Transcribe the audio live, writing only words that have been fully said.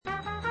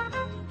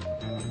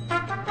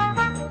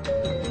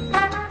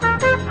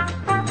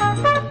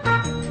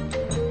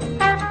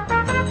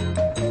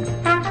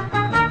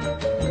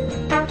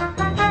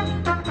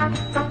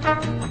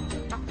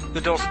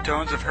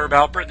tones of Herb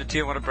Alpert and the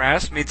Tijuana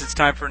Brass means it's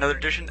time for another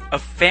edition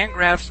of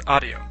Fangraphs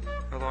Audio.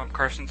 Hello, I'm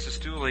Carson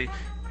Sestouli,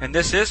 and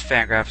this is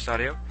Fangraphs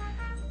Audio.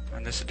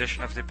 On this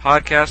edition of the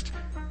podcast,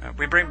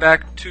 we bring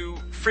back two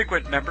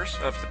frequent members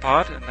of the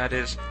pod, and that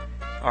is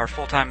our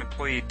full-time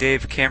employee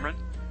Dave Cameron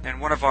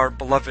and one of our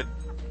beloved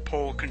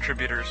poll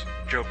contributors,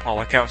 Joe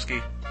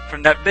Polakowski,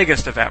 from that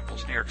biggest of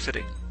apples, New York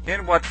City.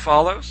 In what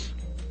follows,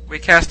 we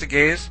cast a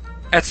gaze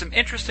at some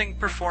interesting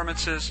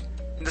performances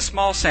in the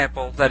small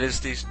sample that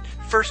is these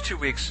first 2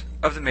 weeks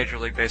of the Major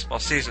League Baseball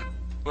season.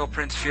 Will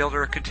Prince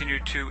Fielder continue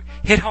to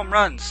hit home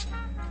runs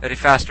at a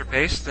faster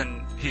pace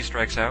than he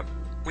strikes out?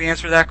 We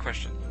answer that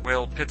question.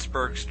 Will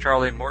Pittsburgh's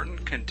Charlie Morton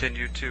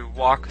continue to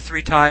walk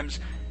 3 times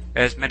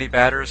as many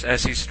batters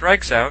as he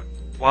strikes out,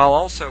 while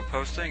also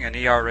posting an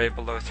ERA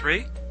below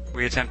 3?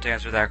 We attempt to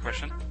answer that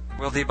question.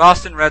 Will the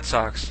Boston Red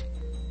Sox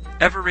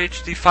ever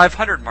reach the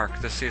 500 mark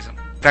this season?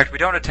 In fact, we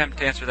don't attempt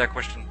to answer that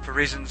question for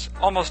reasons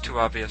almost too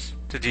obvious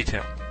to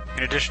detail.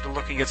 In addition to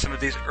looking at some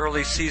of these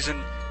early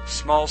season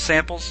small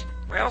samples,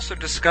 we also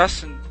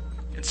discuss, in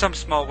some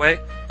small way,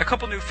 a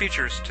couple new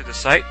features to the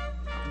site.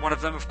 One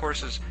of them, of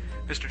course, is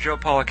Mr. Joe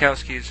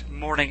Polakowski's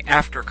morning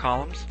after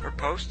columns, or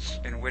posts,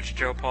 in which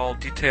Joe Paul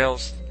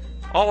details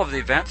all of the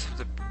events of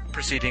the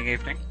preceding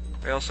evening.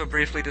 We also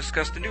briefly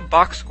discuss the new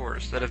box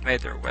scores that have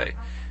made their way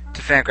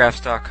to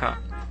Fangraphs.com.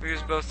 We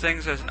use both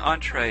things as an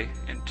entree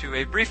into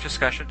a brief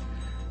discussion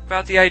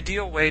about the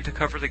ideal way to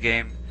cover the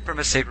game from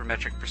a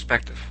sabermetric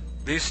perspective.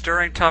 These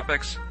stirring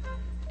topics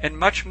and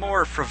much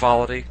more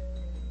frivolity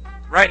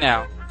right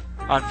now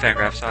on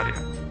Fangraphs Audio.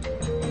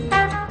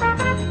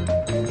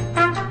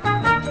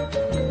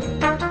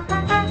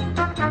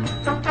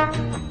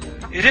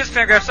 It is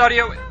Fangraphs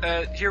Audio.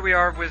 Here we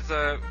are with,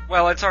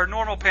 it's our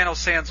normal panel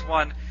sans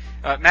one.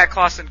 Matt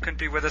Clausen couldn't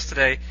be with us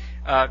today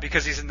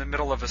because he's in the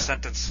middle of a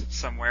sentence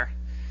somewhere.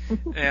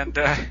 And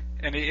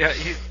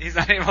he's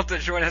not able to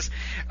join us.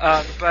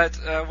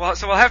 So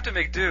we'll have to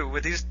make do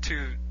with these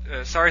two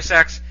sorry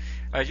sacks.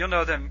 You'll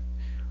know them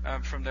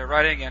from their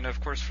writing and,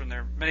 of course, from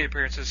their many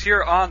appearances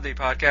here on the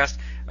podcast.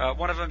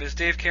 One of them is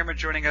Dave Cameron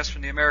joining us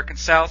from the American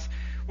South,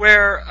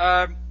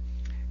 where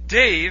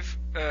Dave,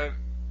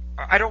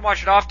 I don't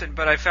watch it often,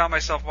 but I found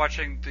myself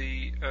watching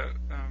the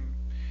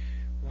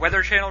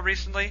Weather Channel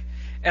recently,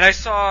 and I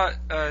saw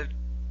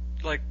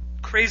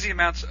crazy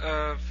amounts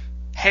of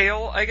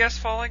hail, I guess,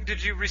 falling.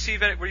 Did you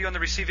receive it? Were you on the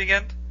receiving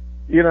end?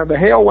 You know, the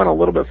hail went a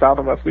little bit south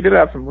of us. We did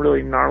have some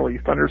really gnarly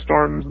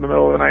thunderstorms in the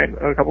middle of the night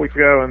a couple weeks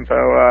ago, and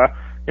so,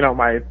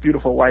 my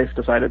beautiful wife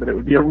decided that it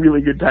would be a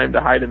really good time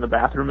to hide in the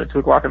bathroom at 2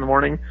 o'clock in the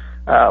morning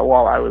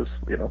while I was,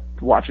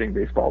 watching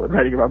baseball and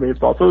writing about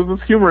baseball. So it was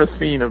this humorous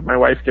scene of my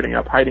wife getting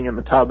up, hiding in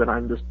the tub, and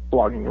I'm just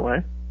blogging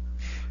away.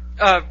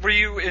 Were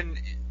you in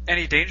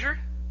any danger?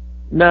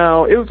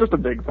 No, it was just a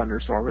big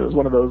thunderstorm. It was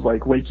one of those,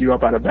 wake you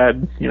up out of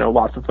bed,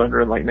 lots of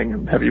thunder and lightning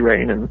and heavy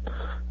rain, and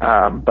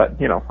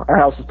but our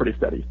house is pretty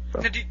steady.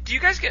 So. Do you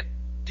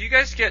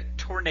guys get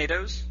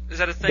tornadoes? Is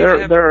that a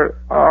thing?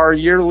 There are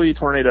yearly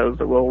tornadoes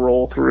that will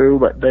roll through,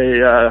 but they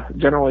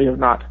generally have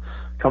not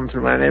come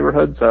through my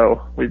neighborhood,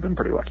 so we've been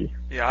pretty lucky.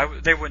 Yeah,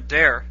 they wouldn't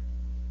dare.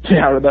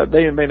 Yeah,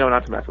 they know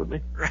not to mess with me.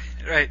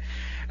 Right.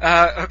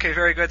 Okay,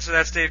 very good. So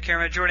that's Dave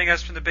Cameron joining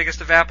us from the biggest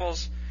of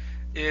apples.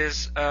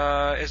 Is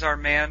our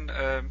man,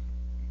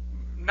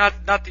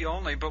 not the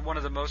only, but one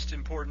of the most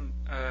important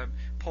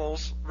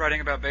polls writing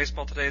about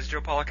baseball today is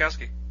Joe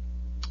Polakowski.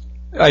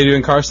 How you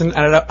doing, Carson?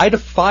 And I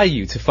defy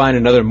you to find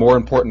another more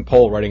important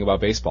poll writing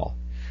about baseball.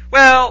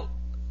 Well,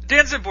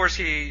 Dan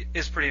Szymborski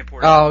is pretty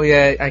important. Oh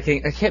yeah, I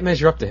can't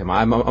measure up to him.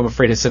 I'm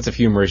afraid his sense of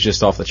humor is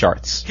just off the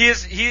charts.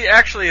 He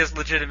actually is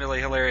legitimately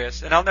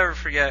hilarious, and I'll never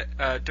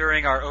forget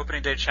during our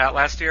opening day chat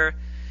last year,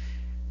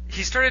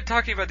 he started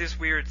talking about this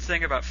weird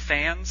thing about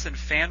fans and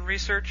fan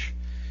research,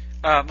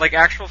 like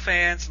actual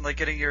fans and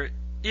getting your.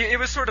 It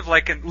was sort of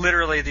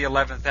literally the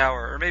 11th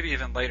hour, or maybe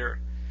even later.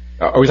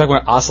 Are we talking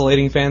about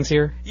oscillating fans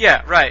here?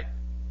 Yeah, right.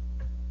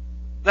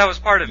 That was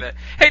part of it.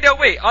 Hey, no,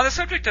 wait. On the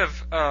subject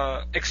of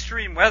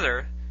extreme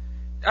weather,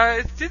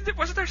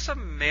 wasn't there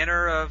some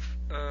manner of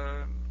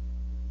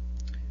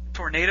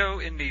tornado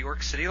in New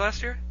York City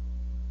last year?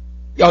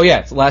 Oh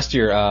yeah, last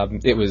year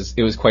it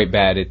was quite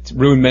bad. It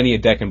ruined many a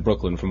deck in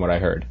Brooklyn, from what I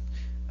heard.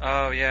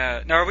 Oh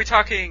yeah. Now, are we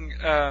talking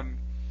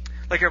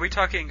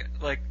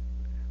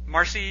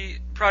Marcy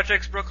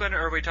Projects Brooklyn,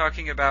 or are we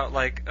talking about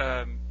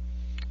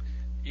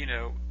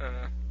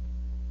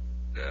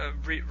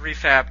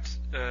refabbed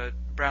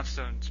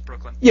brownstones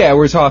Brooklyn? Yeah,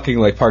 we're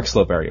talking Park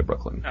Slope area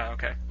Brooklyn. Oh,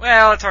 okay.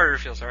 Well, it's harder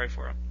to feel sorry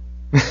for him.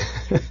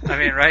 I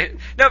mean, right?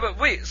 No, but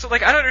wait. So I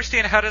don't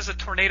understand, how does a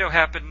tornado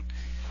happen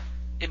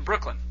in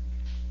Brooklyn?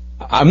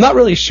 I'm not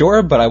really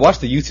sure, but I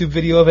watched the YouTube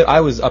video of it. I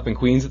was up in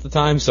Queens at the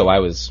time, so I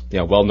was,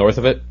 well north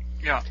of it.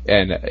 Yeah.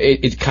 And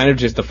it kind of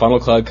just, the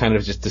funnel cloud kind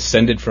of just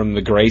descended from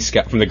the gray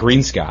sky, from the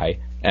green sky,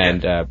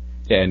 and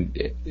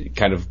it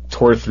kind of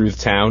tore through the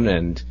town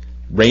and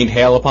rained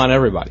hail upon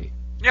everybody.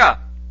 Yeah.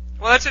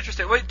 Well, that's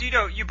interesting. Well,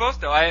 you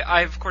both know,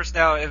 I of course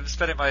now am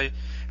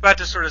about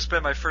to sort of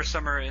spend my first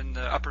summer in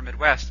the upper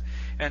Midwest,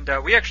 and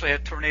we actually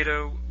had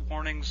tornado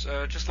warnings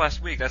just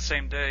last week, that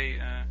same day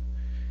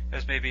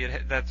as maybe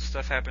that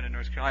stuff happened in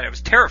North Carolina. It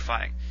was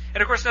terrifying.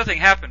 And of course nothing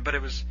happened, but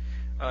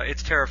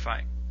it's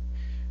terrifying.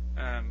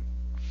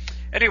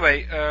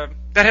 Anyway,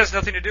 that has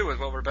nothing to do with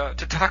what we're about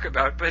to talk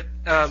about, but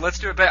let's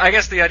do it. But I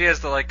guess the idea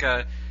is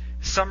that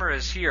summer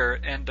is here,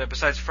 and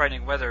besides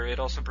frightening weather, it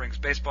also brings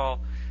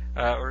baseball,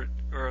 or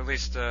at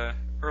least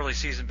early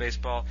season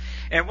baseball.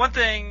 And one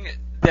thing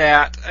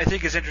that I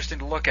think is interesting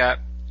to look at,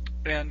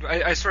 and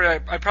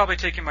I'm probably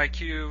taking my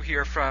cue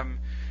here from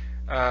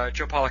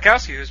Joe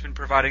Polakowski, who's been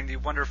providing the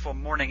wonderful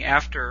morning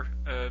after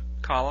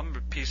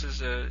column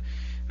pieces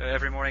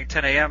every morning,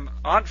 10 a.m.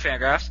 on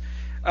Fangraphs.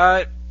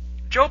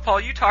 Joe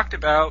Paul, you talked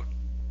about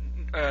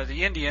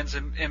the Indians,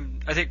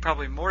 and I think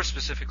probably more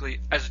specifically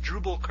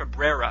Asdrubal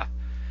Cabrera.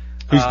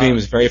 Whose name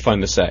is very fun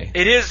to say.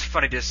 It is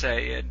funny to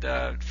say,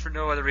 and for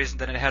no other reason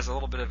than it has a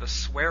little bit of a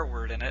swear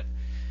word in it,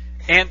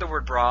 and the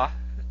word bra.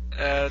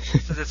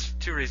 So that's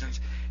two reasons.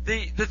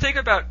 The thing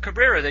about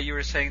Cabrera that you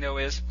were saying, though,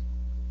 is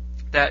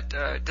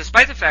that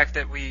despite the fact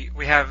that we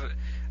have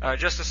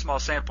just a small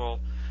sample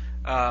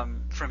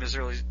from his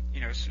early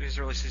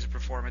season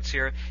performance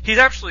here, he's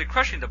absolutely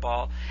crushing the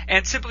ball,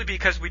 and simply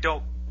because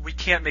we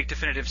can't make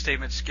definitive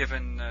statements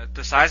given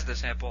the size of the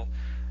sample.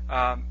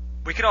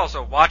 We could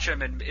also watch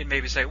him and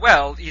maybe say,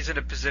 well, he's in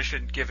a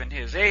position given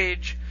his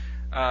age,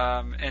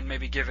 and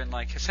maybe given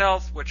his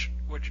health, which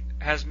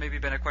has maybe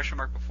been a question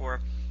mark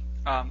before,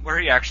 where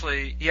he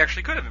actually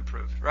could have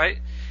improved, right?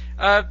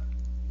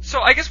 So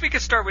I guess we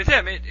could start with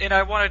him, and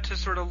I wanted to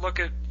sort of look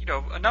at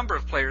a number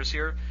of players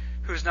here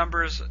whose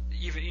numbers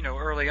even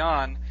early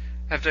on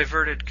have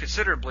diverted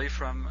considerably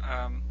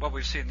from what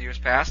we've seen in the years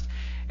past,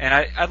 and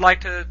I'd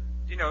like to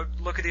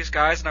look at these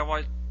guys, and I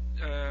want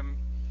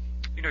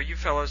you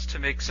fellows to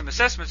make some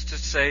assessments to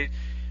say,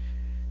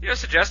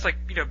 suggest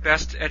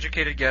best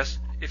educated guess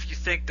if you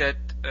think that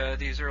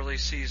these early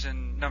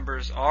season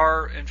numbers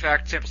are in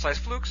fact sample size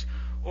flukes,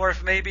 or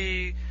if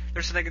maybe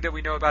there's something that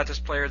we know about this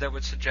player that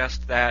would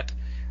suggest that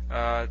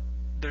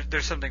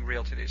there's something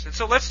real to these. And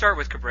so let's start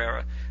with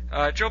Cabrera.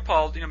 Joe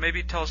Paul,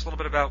 maybe tell us a little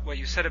bit about what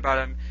you said about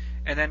him,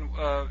 and then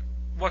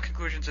what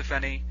conclusions, if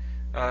any,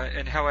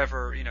 and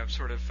however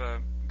sort of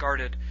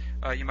guarded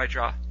you might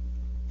draw.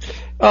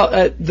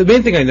 Well, the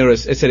main thing I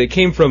noticed is that it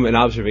came from an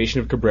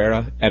observation of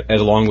Cabrera,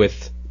 along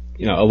with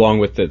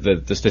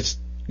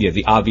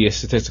the obvious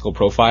statistical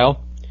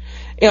profile.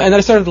 And then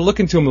I started to look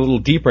into him a little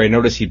deeper. I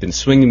noticed he'd been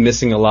swinging,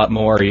 missing a lot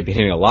more. He'd been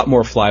hitting a lot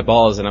more fly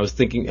balls, and I was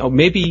thinking,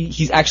 maybe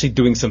he's actually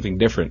doing something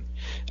different.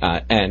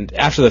 And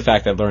after the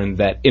fact, I learned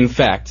that, in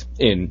fact,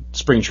 in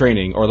spring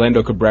training,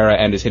 Orlando Cabrera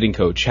and his hitting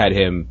coach had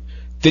him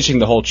ditching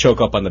the whole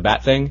choke up on the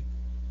bat thing,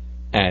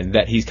 and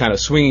that he's kind of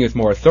swinging with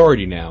more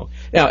authority now.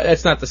 Now,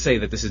 that's not to say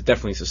that this is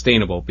definitely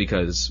sustainable,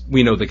 because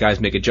we know that guys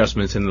make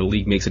adjustments and the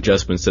league makes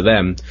adjustments to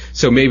them.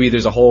 So maybe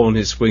there's a hole in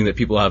his swing that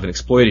people haven't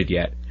exploited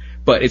yet.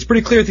 But it's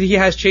pretty clear that he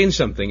has changed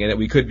something, and that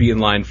we could be in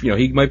line for,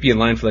 he might be in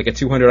line for a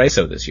 200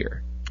 ISO this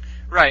year.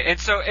 Right, and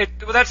so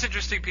that's an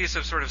interesting piece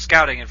of sort of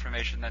scouting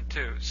information then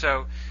too.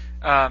 So,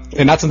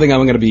 and not something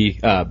I'm going to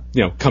be,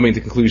 coming to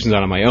conclusions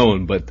on my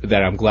own, but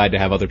that I'm glad to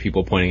have other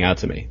people pointing out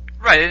to me.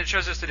 Right, and it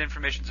shows us that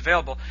information's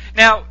available.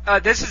 Now,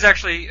 this is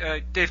actually,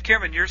 Dave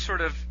Kierman, you're sort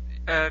of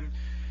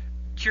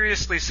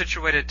curiously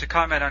situated to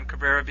comment on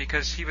Cabrera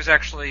because he was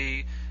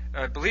actually,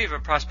 I believe, a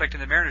prospect in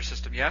the Mariners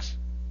system, yes?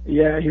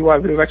 Yeah, he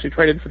was. He was actually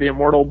traded for the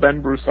immortal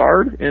Ben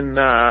Broussard in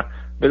the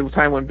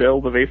time when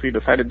Bill Bavasi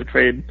decided to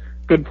trade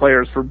good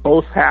players for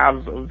both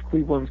halves of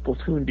Cleveland's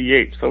platoon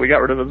DH. So we got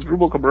rid of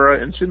Asdrubal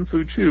Cabrera and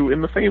Shin-Soo Choo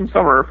in the same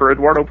summer for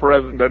Eduardo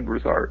Perez and Ben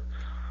Broussard.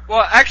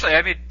 Well, actually,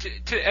 I mean,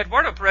 to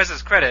Eduardo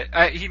Perez's credit,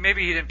 he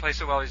didn't play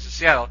so well as in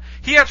Seattle.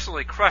 He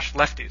absolutely crushed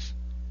lefties.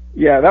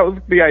 Yeah, that was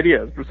the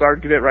idea.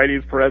 Broussard could hit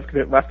righties, Perez could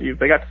hit lefties.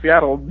 They got to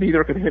Seattle,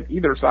 neither could hit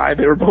either side.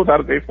 They were both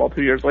out of baseball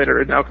 2 years later,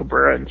 and now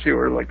Cabrera and Choo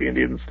are the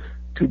Indians'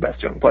 two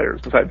best young players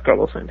besides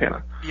Carlos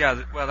Santana.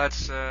 Yeah, well,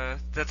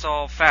 that's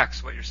all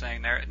facts, what you're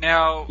saying there.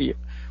 Now, yeah.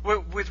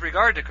 With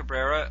regard to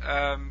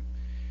Cabrera,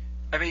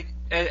 I mean,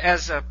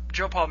 as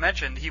Joe Paul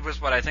mentioned, he was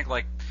what I think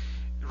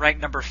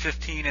ranked number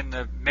 15 in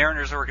the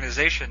Mariners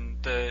organization.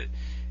 The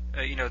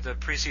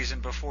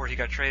preseason before he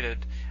got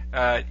traded.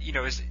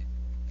 Is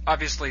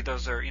obviously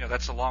those are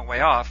that's a long way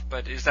off,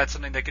 but is that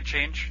something that could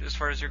change as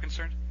far as you're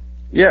concerned?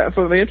 Yeah,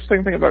 so the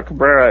interesting thing about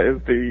Cabrera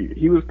is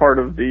he was part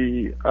of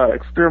the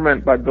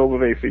experiment by Bill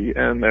Bavasi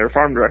and their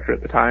farm director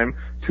at the time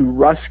to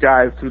rush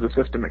guys through the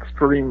system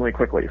extremely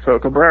quickly. So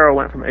Cabrera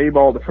went from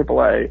A-ball to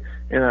AAA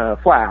in a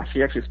flash.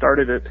 He actually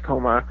started at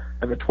Tacoma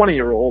as a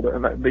 20-year-old,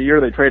 and the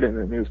year they traded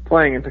him, he was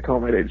playing in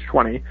Tacoma at age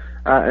 20,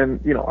 and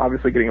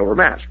obviously getting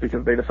overmatched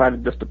because they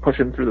decided just to push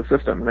him through the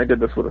system. And they did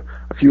this with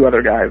a few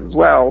other guys as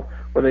well,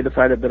 where they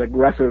decided that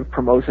aggressive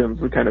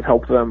promotions would kind of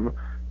help them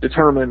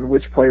determine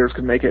which players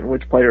could make it and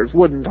which players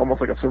wouldn't,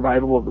 almost like a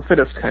survival of the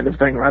fittest kind of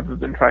thing, rather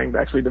than trying to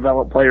actually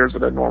develop players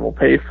at a normal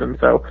pace. And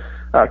so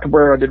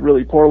Cabrera did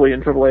really poorly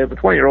in AAA as a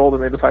 20-year-old,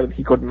 and they decided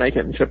he couldn't make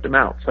it and shipped him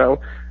out. So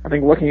I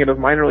think looking at his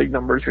minor league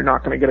numbers, you're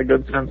not going to get a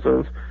good sense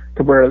of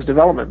Cabrera's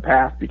development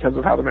path because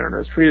of how the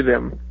Mariners treated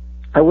him.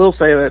 I will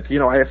say that,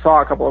 I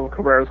saw a couple of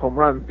Cabrera's home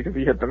runs because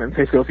he hit them in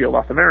Safeco Field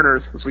off the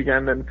Mariners this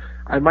weekend, and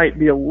I might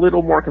be a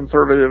little more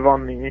conservative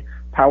on the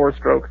power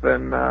stroke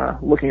than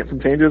looking at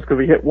some changes, because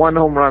he hit one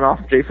home run off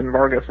Jason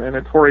Vargas, a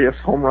notorious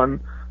home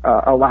run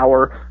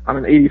allower, on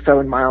an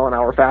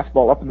 87-mile-an-hour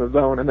fastball up in the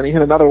zone, and then he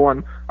hit another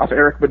one off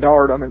Eric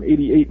Bedard on an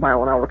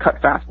 88-mile-an-hour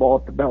cut fastball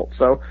up the belt.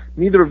 So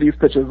neither of these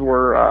pitches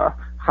were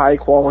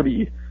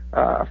high-quality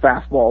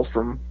fastballs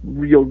from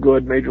real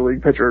good major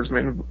league pitchers. I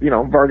mean,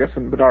 Vargas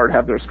and Bedard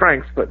have their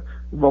strengths, but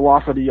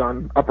velocity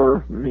on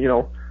upper,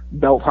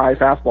 belt high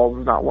fastballs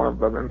is not one of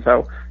them. And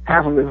so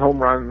half of his home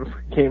runs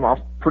came off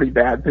pretty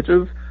bad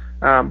pitches.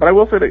 But I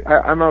will say that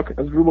I'm a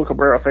Asdrubal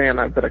Cabrera fan.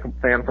 I've been a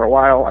fan for a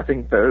while. I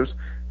think there's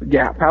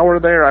gap power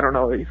there. I don't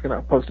know that he's going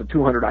to post a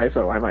 200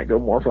 ISO. I might go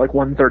more for like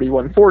 130,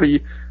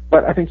 140.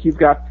 But I think he's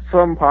got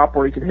some pop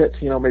where he can hit,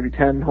 maybe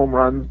 10 home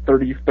runs,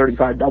 30,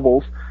 35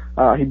 doubles.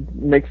 He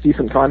makes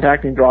decent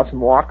contact, and he draws some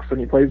walks, and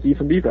he plays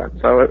decent defense.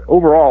 So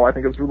overall, I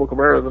think Asdrubal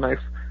Cabrera is a nice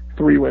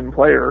 3-win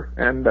player.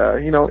 And,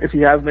 if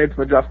he has made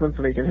some adjustments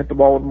and he can hit the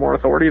ball with more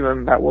authority,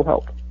 then that will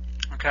help.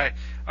 Okay.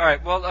 All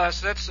right. Well,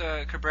 so that's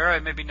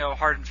Cabrera. Maybe no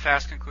hard and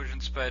fast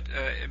conclusions, but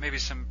maybe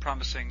some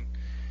promising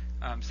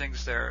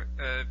things there.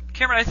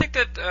 Cameron, I think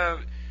that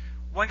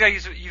one guy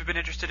you've been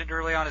interested in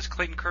early on is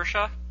Clayton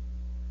Kershaw.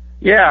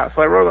 Yeah,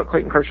 so I wrote about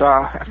Clayton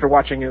Kershaw after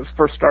watching his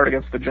first start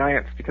against the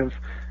Giants, because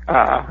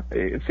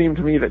it seemed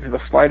to me that the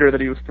slider that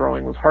he was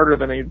throwing was harder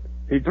than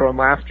he'd thrown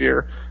last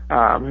year. He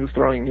was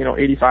throwing,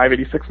 85,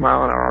 86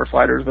 mile-an-hour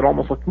sliders that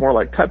almost looked more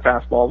like cut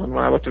fastballs, and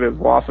when I looked at his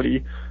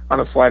velocity on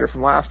a slider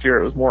from last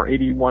year, it was more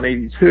 81,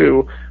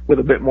 82 with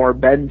a bit more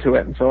bend to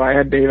it. And so I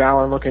had Dave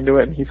Allen look into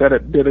it, and he said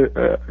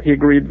he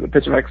agreed the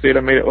PitchFX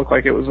data made it look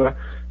like it was a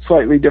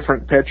slightly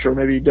different pitch, or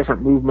maybe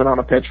different movement on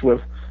a pitch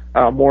with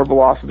more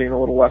velocity and a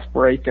little less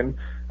break. And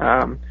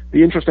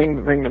the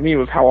interesting thing to me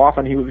was how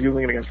often he was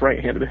using it against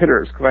right-handed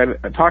hitters, because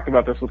I talked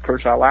about this with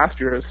Kershaw last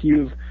year, as he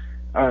was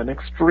an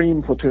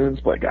extreme platoon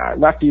split guy.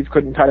 Lefties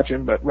couldn't touch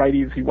him, but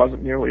righties he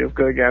wasn't nearly as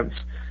good against.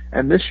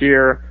 And this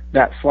year,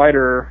 that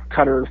slider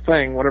cutter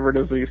thing, whatever it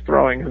is that he's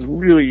throwing, has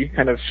really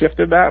kind of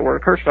shifted that, where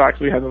Kershaw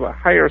actually has a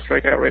higher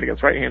strikeout rate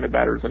against right-handed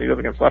batters than he does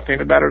against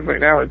left-handed batters right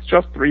now. It's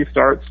just 3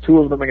 starts, 2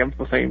 of them against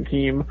the same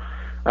team.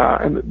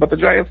 But the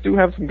Giants do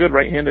have some good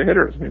right-handed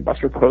hitters. I mean,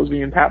 Buster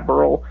Posey and Pat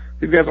Burrell,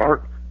 these guys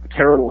aren't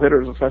terrible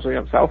hitters, especially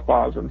on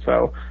southpaws. And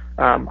so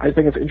I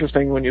think it's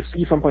interesting when you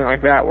see something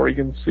like that, where you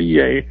can see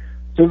a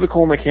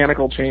physical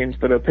mechanical change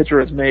that a pitcher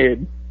has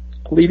made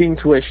leading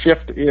to a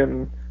shift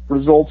in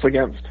results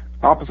against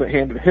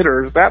opposite-handed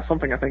hitters. That's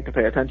something I think to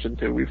pay attention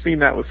to. We've seen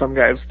that with some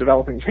guys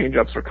developing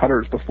changeups or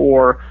cutters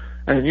before,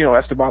 and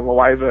Esteban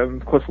Loaiza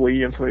and Cliff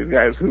Lee and some of these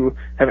guys who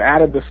have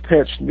added this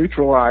pitch,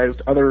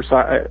 neutralized other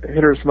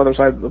hitters from other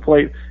sides of the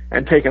plate,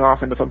 and taken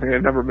off into something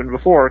they've never been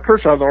before.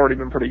 Kershaw's already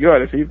been pretty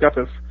good. If he's got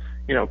this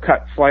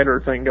cut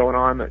slider thing going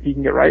on that he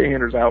can get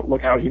right-handers out,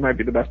 look out, he might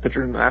be the best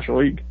pitcher in the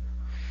National League.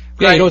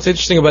 Yeah, what's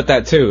interesting about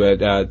that too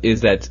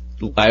is that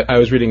I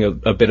was reading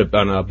a bit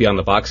on Beyond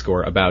the Box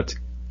Score about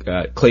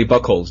Clay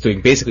Buchholz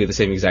doing basically the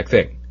same exact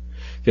thing.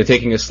 They're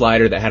taking a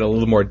slider that had a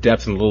little more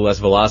depth and a little less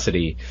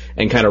velocity,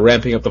 and kind of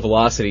ramping up the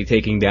velocity,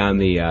 taking down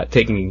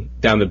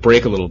the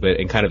break a little bit,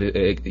 and kind of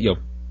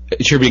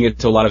attributing it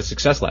to a lot of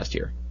success last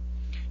year.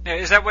 Now,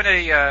 is that when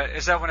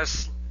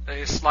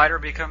a slider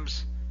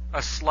becomes a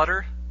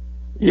slutter?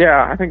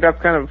 Yeah, I think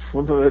that's kind of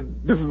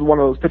this is one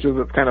of those pitches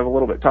that's kind of a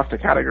little bit tough to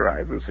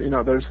categorize.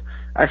 There's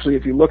actually,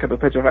 if you look at the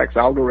PitchFX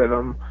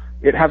algorithm,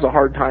 it has a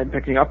hard time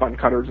picking up on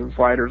cutters and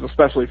sliders,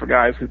 especially for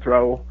guys who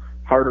throw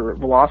harder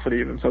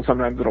velocities. And so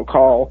sometimes it'll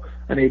call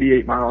an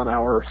 88 mile an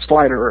hour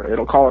slider,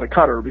 it'll call it a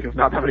cutter, because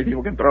not that many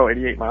people can throw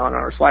 88 mile an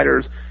hour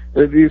sliders.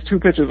 These two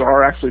pitches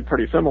are actually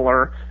pretty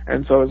similar,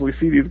 and so as we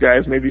see these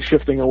guys maybe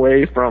shifting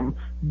away from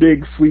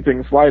big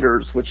sweeping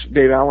sliders, which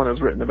Dave Allen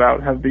has written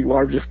about, have the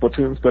largest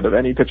platoon split of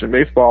any pitch in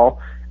baseball,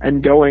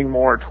 and going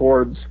more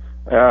towards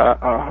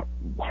a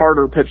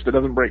harder pitch that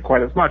doesn't break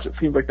quite as much, it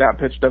seems like that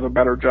pitch does a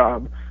better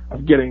job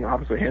of getting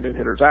opposite-handed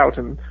hitters out.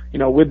 And,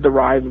 with the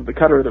rise of the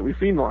cutter that we've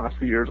seen the last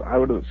few years, I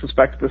would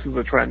suspect this is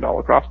a trend all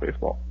across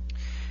baseball.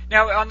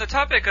 Now, on the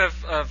topic of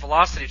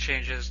velocity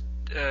changes,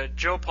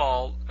 Joe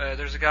Paul,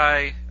 there's a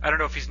guy, I don't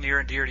know if he's near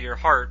and dear to your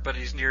heart, but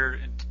he's near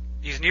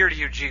to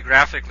you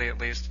geographically at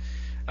least,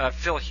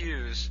 Phil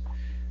Hughes,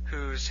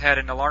 who's had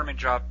an alarming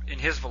drop in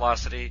his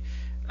velocity.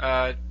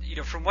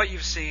 From what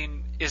you've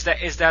seen, is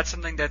that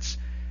something that's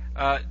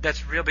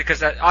real? Because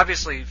that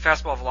obviously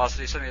fastball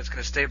velocity is something that's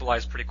going to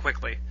stabilize pretty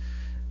quickly.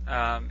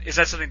 Is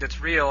that something that's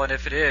real? And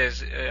if it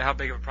is, how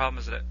big of a problem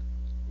is it?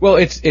 Well,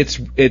 it's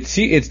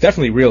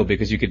definitely real,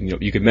 because you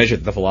can measure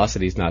that the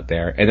velocity is not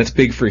there, and that's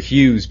big for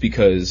Hughes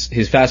because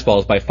his fastball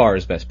is by far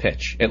his best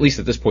pitch, at least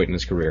at this point in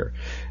his career.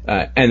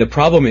 And the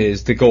problem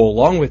is, to go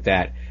along with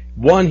that,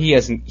 one, he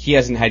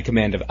hasn't had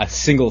command of a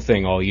single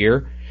thing all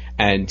year,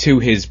 and two,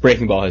 his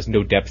breaking ball has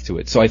no depth to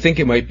it. So I think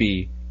it might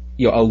be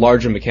a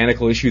larger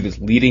mechanical issue that's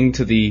leading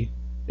to the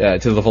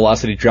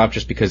velocity drop,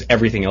 just because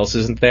everything else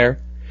isn't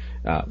there.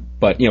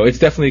 But it's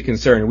definitely a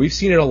concern. We've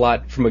seen it a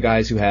lot from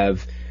guys who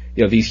have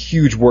these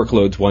huge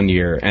workloads one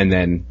year, and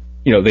then,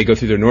 they go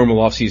through their normal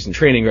off-season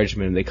training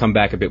regimen and they come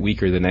back a bit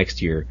weaker the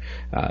next year.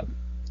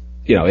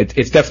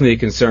 It's definitely a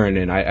concern,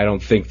 and I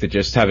don't think that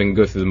just having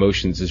to go through the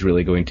motions is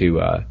really going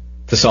to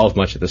solve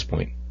much at this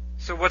point.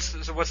 So what's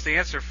the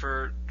answer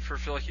for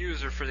Phil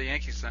Hughes or for the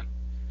Yankees then?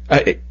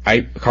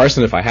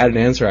 Carson, if I had an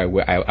answer,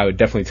 I would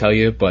definitely tell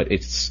you, but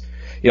it's,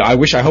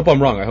 I hope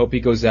I'm wrong. I hope he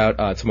goes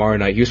out tomorrow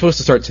night. He was supposed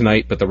to start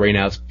tonight, but right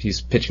now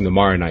he's pitching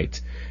tomorrow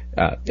night.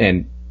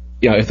 And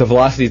if the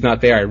velocity's not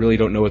there, I really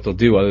don't know what they'll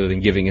do other than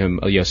giving him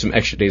some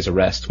extra days of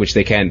rest, which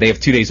they can. They have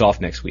 2 days off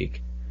next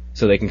week,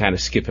 so they can kind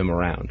of skip him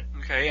around.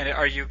 Okay, and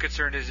are you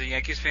concerned as a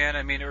Yankees fan?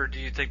 I mean, or do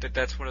you think that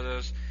that's one of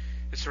those?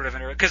 It's sort of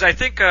because I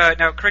think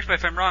now, correct me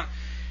if I'm wrong.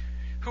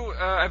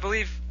 I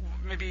believe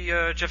maybe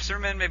Jeff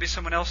Zimmerman, maybe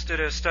someone else did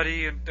a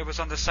study that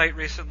was on the site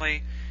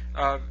recently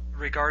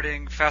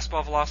regarding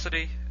fastball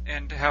velocity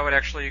and how it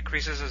actually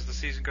increases as the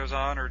season goes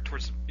on, or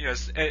towards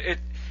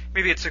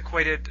maybe it's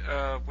equated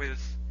with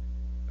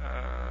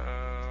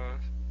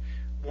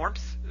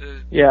warmth.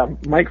 Yeah,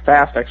 Mike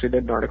Fast actually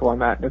did an article on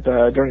that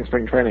during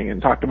spring training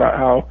and talked about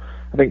how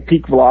I think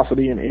peak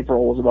velocity in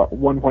April was about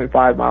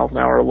 1.5 miles an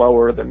hour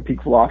lower than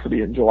peak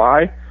velocity in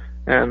July.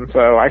 And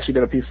so I actually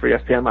did a piece for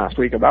ESPN last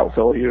week about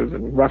Phil Hughes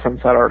and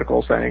referenced that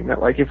article saying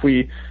that, like, if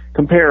we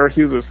compare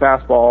Hughes'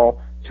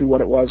 fastball to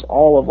what it was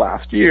all of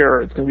last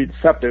year, it's going to be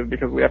deceptive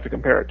because we have to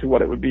compare it to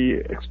what it would be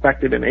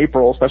expected in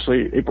April,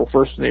 especially April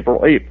 1st and April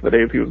 8th, the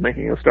days he was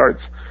making his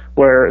starts,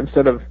 where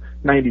instead of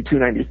 92,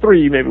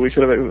 93, maybe we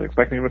should have been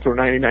expecting him to throw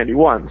 90,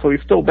 91. So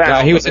he's still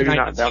down. He was at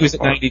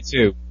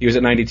 92. He was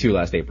at 92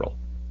 last April.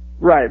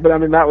 Right, but I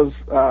mean, that was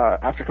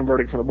after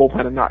converting from the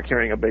bullpen and not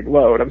carrying a big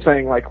load. I'm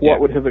saying, like, what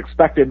would his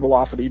expected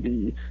velocity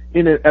be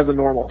in it as a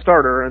normal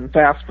starter? And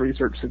Fast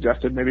research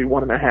suggested maybe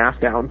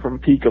 1.5 down from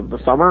peak of the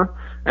summer,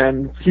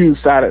 and Hughes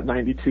sat at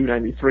 92,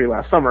 93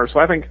 last summer. So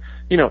I think,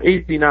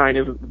 89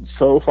 isn't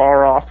so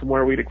far off from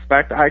where we'd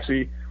expect. I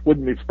actually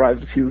wouldn't be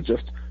surprised if Hughes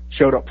just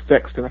showed up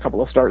fixed in a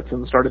couple of starts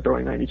and started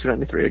throwing 92,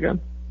 93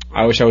 again.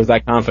 I wish I was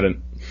that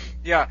confident.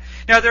 Yeah.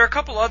 Now, there are a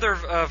couple other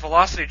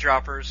velocity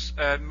droppers.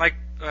 Mike,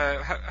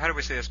 how do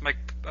we say this? Mike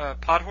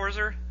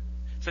Podhorzer?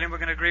 Is anyone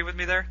going to agree with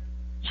me there?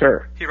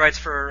 Sure. He writes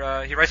for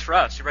us. He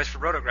writes for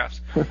Rotographs,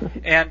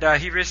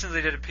 and he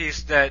recently did a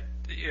piece that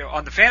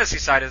on the fantasy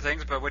side of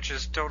things, but which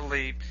is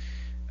totally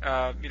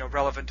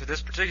relevant to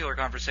this particular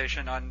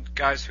conversation on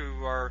guys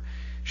who are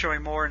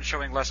showing more and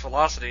showing less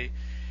velocity.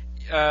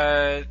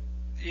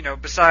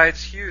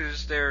 Besides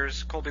Hughes,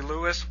 there's Colby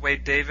Lewis,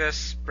 Wade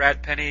Davis,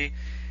 Brad Penny,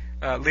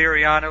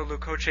 Liriano,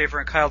 Luke Hochevar,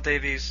 and Kyle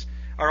Davies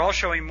are all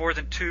showing more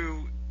than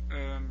 2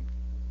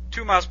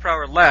 miles per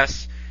hour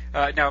less.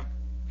 Now,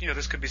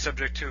 this could be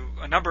subject to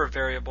a number of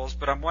variables,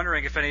 but I'm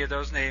wondering if any of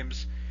those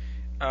names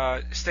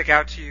stick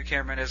out to you,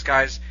 Cameron, as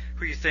guys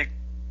who you think,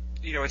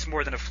 it's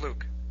more than a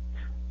fluke.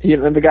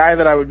 And the guy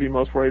that I would be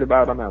most worried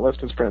about on that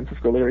list is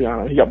Francisco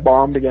Liriano. He got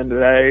bombed again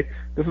today.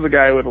 This is a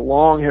guy with a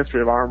long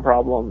history of arm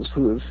problems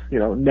who has,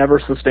 never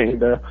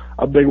sustained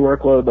a big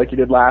workload like he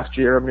did last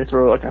year. I mean, he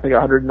threw, I think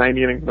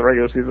 190 innings in the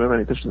regular season, and then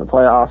he pitched in the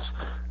playoffs.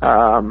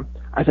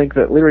 I think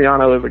that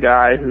Liriano is a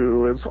guy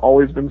who has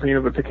always been seen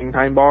as a ticking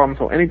time bomb,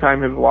 so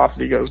anytime his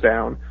velocity goes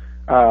down,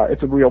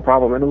 it's a real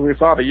problem. And as we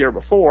saw the year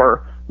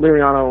before,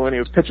 Liriano, when he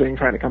was pitching,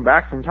 trying to come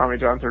back from Tommy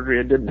John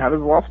surgery and didn't have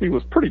his velocity,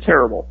 was pretty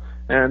terrible.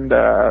 And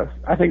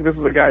I think this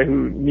is a guy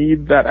who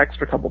needs that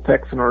extra couple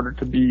picks in order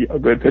to be a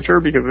good pitcher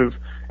because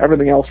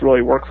everything else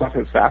really works off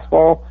his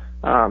fastball.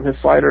 His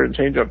slider and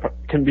changeup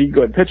can be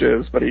good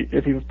pitches, but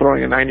if he's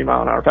throwing a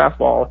 90-mile-an-hour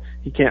fastball,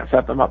 he can't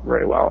set them up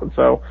very well. And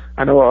so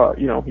I know,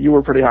 you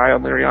were pretty high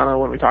on Liriano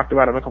when we talked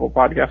about him a couple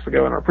podcasts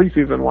ago in our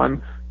preseason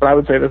one, but I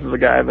would say this is a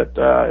guy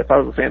that if I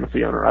was a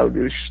fantasy owner, I would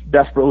be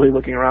desperately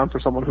looking around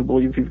for someone who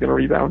believes he's going to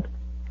rebound.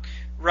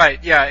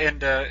 Right. Yeah.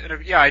 And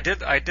I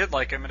did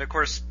like him. And of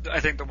course, I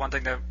think the one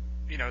thing that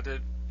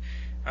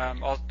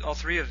all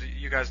three of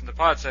you guys in the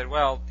pod said,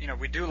 well,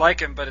 we do like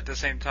him, but at the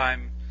same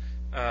time,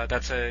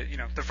 that's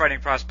the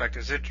frightening prospect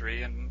is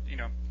injury, and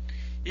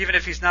even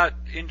if he's not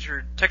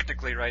injured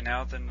technically right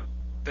now,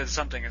 then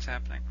something is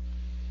happening.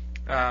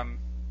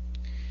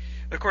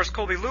 Of course,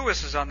 Colby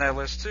Lewis is on that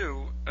list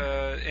too,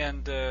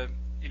 and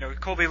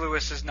Colby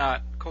Lewis is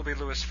not Colby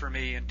Lewis for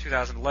me in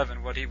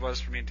 2011, what he was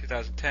for me in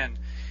 2010.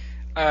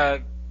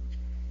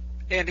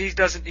 And he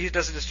doesn't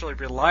necessarily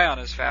rely on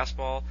his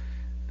fastball.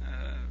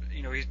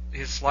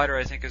 His slider,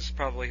 I think, is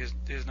probably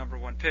his number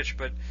one pitch,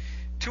 but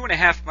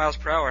 2.5 miles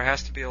per hour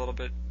has to be a little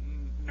bit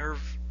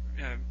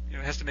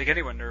has to make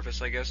anyone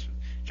nervous, I guess.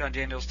 John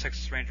Daniels,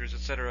 Texas Rangers,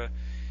 etc.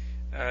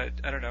 I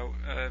don't know.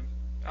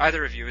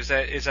 Either of you, is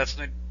that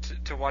something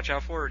to watch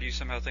out for, or do you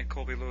somehow think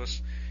Colby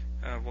Lewis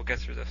will get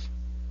through this?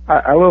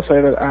 I will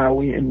say that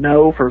we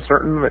know for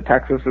certain that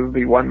Texas is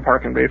the one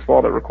park in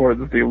baseball that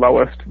records the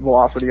lowest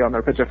velocity on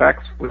their pitch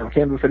effects.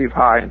 Kansas City's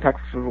high and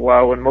Texas is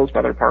low, and most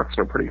other parks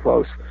are pretty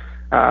close.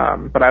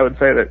 But I would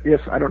say that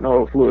I don't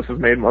know if Lewis has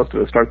made most of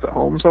his starts at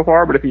home so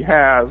far, but if he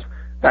has,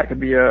 that could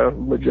be a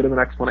legitimate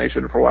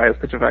explanation for why his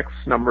pitch effects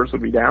numbers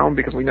would be down,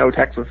 because we know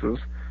Texas is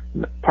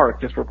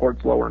Park just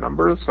reports lower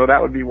numbers, so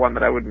that would be one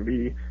that I wouldn't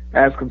be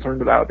as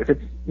concerned about. If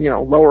it's,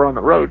 lower on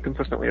the road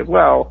consistently as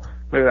well,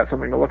 maybe that's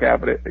something to look at,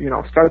 but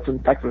starts in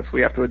Texas,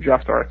 we have to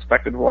adjust our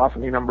expected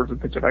velocity numbers with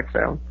PitchFX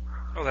down.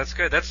 Oh, that's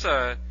good. That's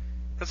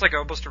like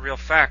almost a real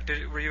fact.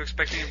 Were you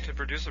expecting him to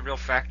produce a real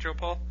fact, Joe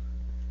Paul?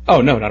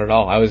 Oh, no, not at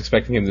all. I was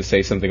expecting him to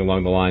say something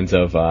along the lines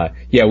of,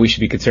 we should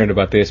be concerned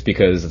about this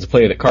because it's a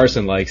player that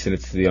Carson likes and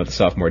it's, the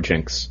sophomore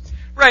jinx.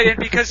 Right, and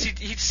because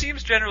he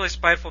seems generally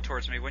spiteful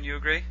towards me. Wouldn't you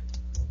agree?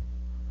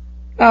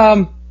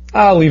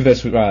 I'll leave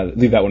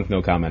that one with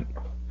no comment.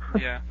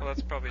 Yeah, well,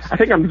 that's probably... I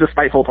think I'm just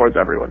spiteful towards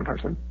everyone,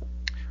 Carson.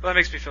 Well, that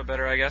makes me feel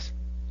better, I guess.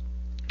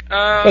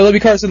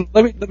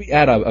 Let me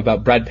add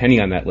about Brad Penny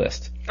on that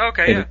list.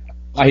 Okay, yeah.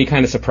 Why he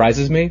kind of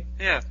surprises me?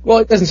 Yeah. Well,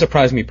 it doesn't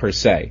surprise me per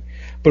se,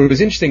 but it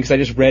was interesting because I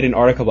just read an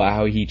article about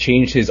how he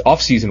changed his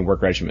off-season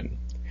work regimen.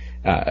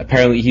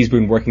 Apparently, he's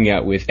been working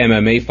out with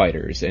MMA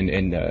fighters and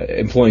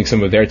employing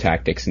some of their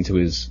tactics into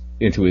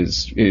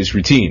his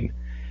routine.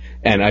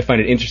 And I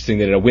find it interesting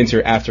that in a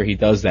winter after he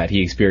does that,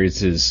 he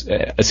experiences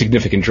a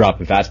significant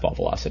drop in fastball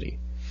velocity.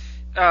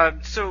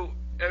 So,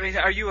 I mean,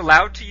 are you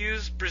allowed to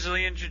use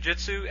Brazilian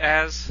Jiu-Jitsu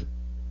as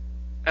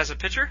a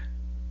pitcher?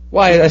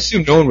 Well, I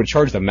assume no one would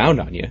charge the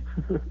mound on you.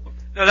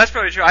 No, that's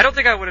probably true. I don't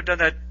think I would have done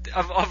that.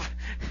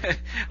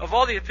 Of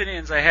all the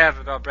opinions I have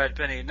about Brad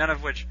Penny, none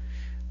of which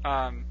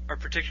are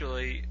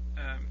particularly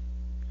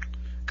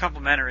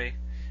complimentary.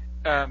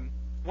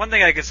 One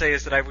thing I could say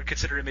is that I would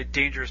consider him a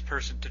dangerous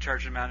person to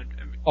charge him out.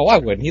 Oh, I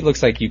wouldn't. He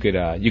looks like you could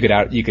a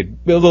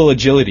little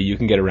agility you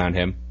can get around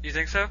him. You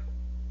think so?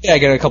 Yeah,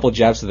 get a couple of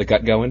jabs to the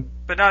gut going.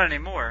 But not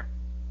anymore.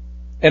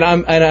 And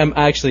I'm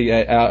actually,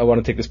 I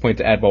want to take this point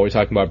to add while we're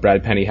talking about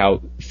Brad Penny,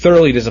 how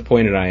thoroughly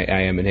disappointed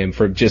I am in him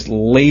for just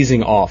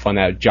lazing off on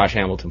that Josh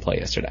Hamilton play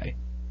yesterday.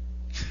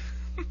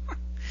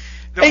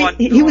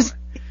 He was,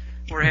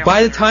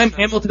 by the time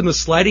Hamilton was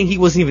sliding, he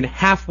wasn't even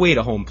halfway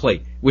to home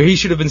plate, where he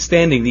should have been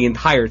standing the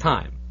entire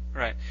time.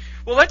 Right.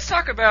 Well, let's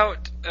talk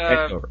about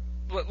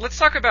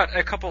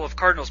a couple of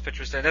Cardinals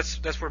pitchers then.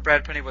 That's where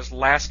Brad Penny was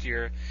last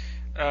year.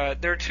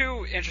 There are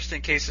two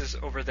interesting cases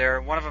over there.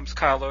 One of them's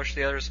Kyle Lohse.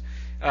 The other's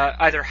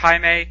either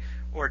Jaime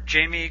or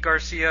Jamie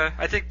Garcia.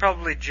 I think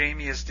probably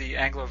Jamie is the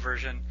Anglo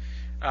version.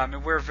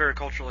 And we're a very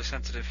culturally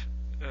sensitive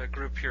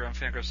group here on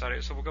Fangraphs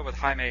Audio, so we'll go with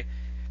Jaime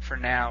for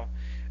now.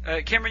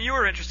 Cameron, you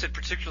were interested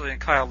particularly in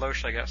Kyle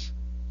Lohse, I guess.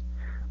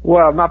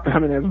 Well, not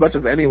as much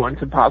as anyone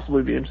could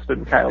possibly be interested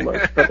in Kyle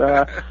Lohse, but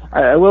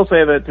I will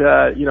say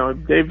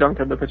that Dave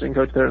Duncan, the pitching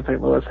coach there in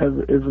St. Louis,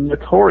 is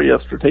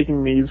notorious for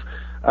taking these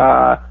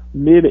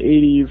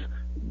mid-'80s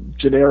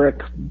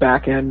generic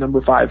back-end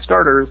number 5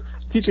 starters,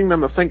 teaching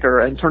them a sinker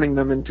and turning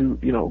them into,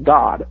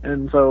 God.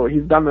 And so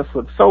he's done this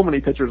with so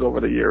many pitchers over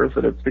the years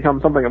that it's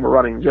become something of a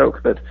running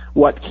joke that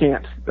what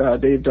can't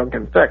Dave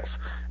Duncan fix?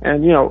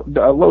 And,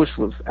 Lohse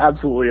was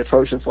absolutely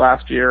atrocious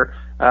last year.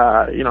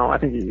 I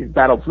think he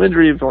battled some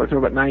injuries, only threw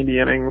about 90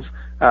 innings,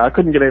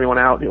 couldn't get anyone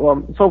out.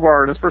 Well, so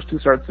far in his first 2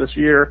 starts this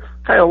year,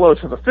 Kyle Lohse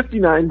has a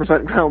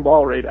 59% ground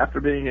ball rate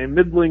after being a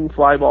middling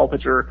fly ball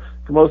pitcher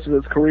for most of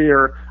his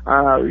career.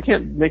 We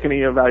can't make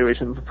any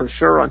evaluations for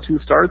sure on 2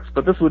 starts,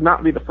 but this would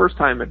not be the first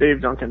time that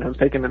Dave Duncan has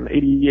taken an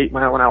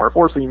 88-mile-an-hour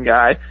 4-seam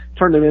guy,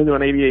 turned him into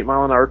an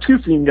 88-mile-an-hour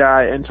 2-seam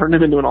guy, and turned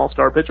him into an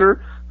all-star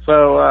pitcher.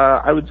 So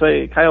I would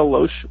say Kyle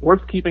Lohse,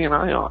 worth keeping an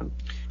eye on.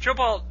 Joe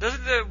Paul,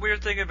 doesn't the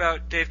weird thing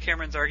about Dave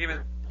Cameron's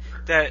argument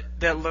that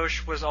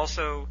Lohse was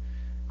also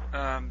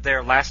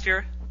there last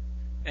year?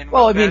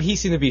 Well, I mean, he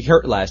seemed to be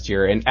hurt last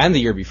year and the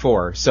year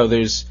before, so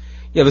there's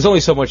only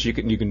so much you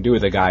can do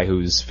with a guy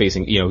who's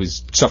facing,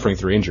 who's suffering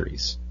through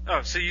injuries.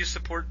 Oh, so you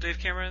support Dave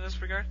Cameron in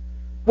this regard?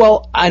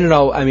 Well, I don't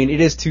know. I mean,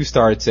 it is 2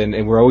 starts,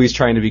 and we're always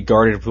trying to be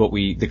guarded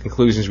with the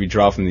conclusions we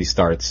draw from these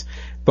starts.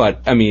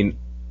 But I mean,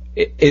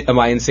 am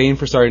I insane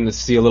for starting to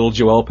see a little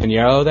Joel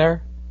Pinheiro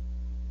there?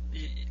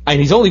 And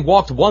he's only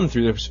walked 1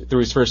 through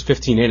his first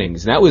 15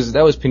 innings, and that was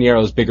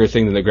Pinheiro's bigger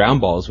thing than the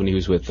ground balls when he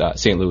was with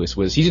St. Louis.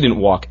 Was he didn't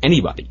walk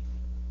anybody.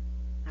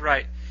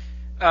 Right.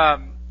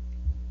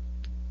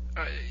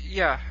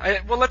 Yeah.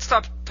 Well, let's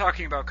stop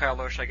talking about Kyle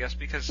Lohse, I guess,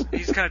 because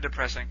he's kind of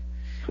depressing.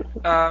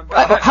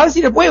 How is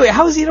he? Wait.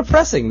 How is he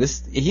depressing?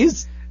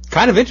 He's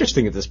kind of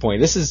interesting at this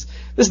point. This is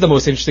the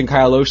most interesting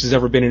Kyle Lohse has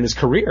ever been in his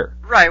career.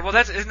 Right. Well,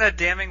 isn't that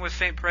damning with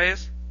faint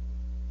praise?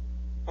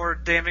 Or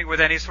damning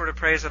with any sort of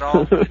praise at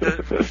all,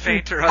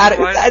 faint or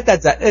otherwise.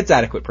 It's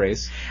adequate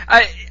praise.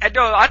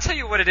 No, I'll tell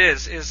you what it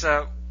is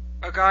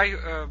one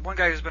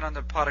guy who's been on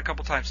the pod a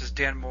couple times is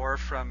Dan Moore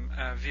from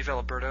Viva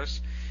La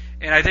Birdos,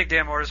 and I think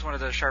Dan Moore is one of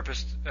the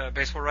sharpest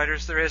baseball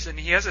writers there is, and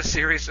he has a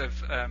series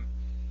of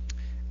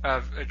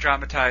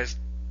dramatized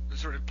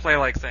sort of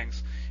play-like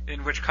things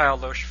in which Kyle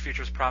Lohse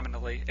features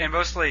prominently, and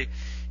mostly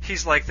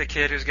he's like the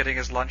kid who's getting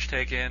his lunch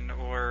taken,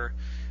 or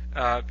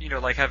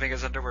like having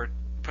his underwear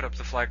put up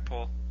the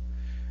flagpole.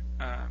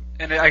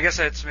 And I guess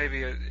that's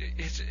maybe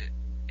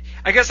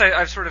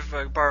I've sort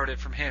of borrowed it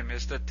from him,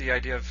 is that the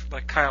idea of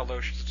like Kyle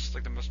Lohse is just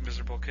like the most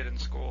miserable kid in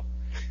school.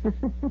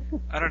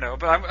 I don't know,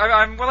 but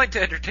I'm willing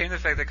to entertain the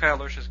fact that Kyle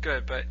Lohse is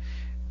good, but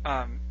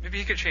Maybe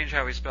he could change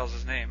how he spells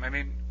his name. I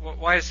mean,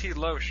 why is he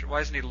Loesch?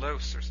 Why isn't he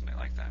Los or something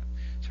like that?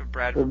 So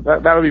Brad.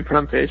 That would be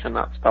pronunciation,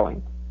 not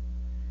spelling.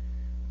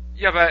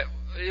 Yeah, but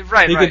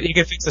right. You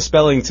could fix the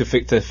spelling to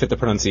fit the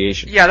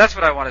pronunciation. Yeah, that's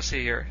what I want to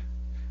see here.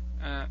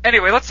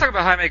 Anyway, let's talk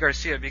about Jaime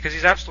Garcia because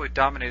he's absolutely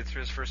dominated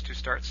through his first 2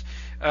 starts.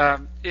 I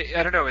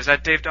don't know, is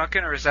that Dave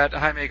Duncan or is that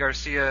Jaime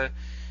Garcia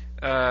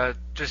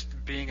just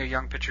being a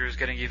young pitcher who's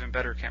getting even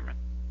better, Cameron?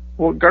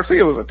 Well,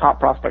 Garcia was a top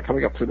prospect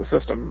coming up through the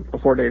system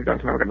before Dave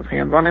Duncan ever got his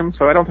hands on him,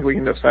 so I don't think we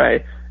can just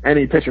say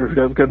any pitcher who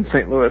does good in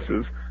St. Louis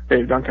is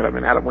Dave Duncan. I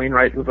mean, Adam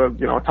Wainwright was a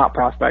top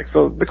prospect,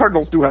 so the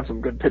Cardinals do have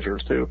some good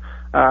pitchers too.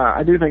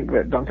 I do think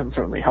that Duncan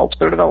certainly helps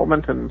their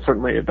development, and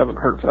certainly it doesn't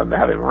hurt for them to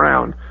have him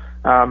around.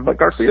 But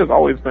Garcia's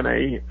always been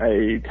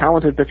a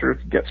talented pitcher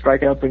to get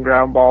strikeouts and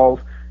ground balls.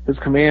 His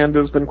command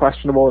has been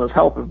questionable, and his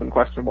health has been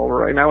questionable. But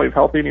right now he's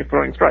healthy and he's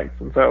throwing strikes.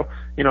 And so,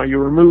 you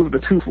remove the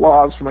 2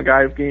 flaws from a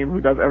guy's game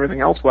who does everything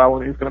else well,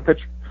 and he's going to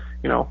pitch,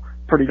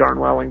 pretty darn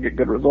well and get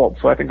good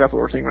results. So I think that's what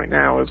we're seeing right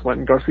now is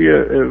when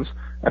Garcia is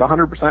at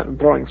 100% and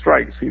throwing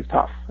strikes, he's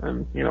tough.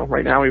 And,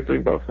 right now he's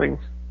doing both things.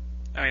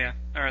 Oh, yeah.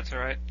 All right, that's all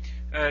right.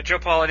 Joe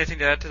Paul, anything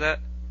to add to that?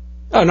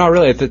 Oh, not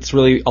really. That's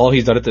really all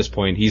he's done at this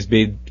point. He's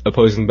made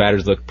opposing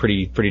batters look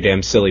pretty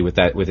damn silly with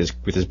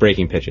his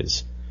breaking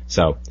pitches.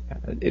 So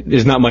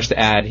there's not much to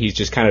add. He's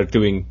just kind of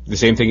doing the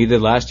same thing he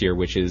did last year,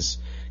 which is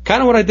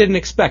kind of what I didn't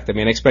expect. I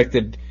mean, I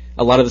expected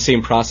a lot of the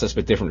same process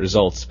but different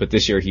results. But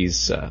this year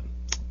he's.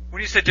 When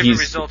you say different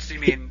results, do you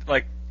mean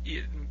like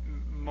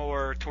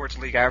more towards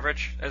league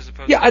average as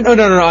opposed? Yeah,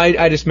 no.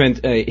 I just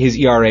meant his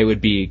ERA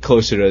would be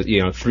closer to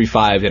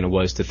 3.5 than it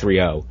was to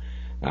 3.0.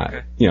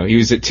 Okay. He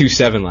was at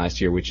 2.7 last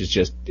year, which is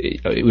just,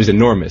 it was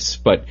enormous.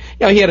 But,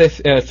 he had a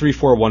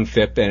 3.41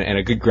 FIP and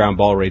a good ground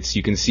ball rate, so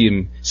you can see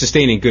him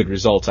sustaining good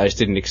results. I just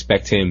didn't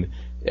expect him,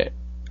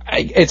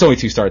 it's only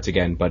 2 starts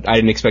again, but I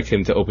didn't expect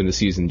him to open the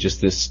season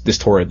just this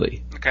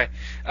torridly. Okay.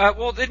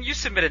 Well, then you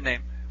submit a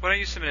name. Why don't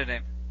you submit a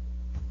name?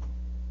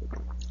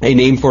 A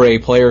name for a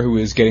player who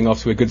is getting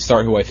off to a good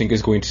start, who I think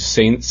is going to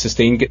sustain said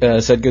good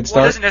start?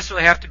 Well, it doesn't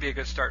necessarily have to be a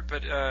good start,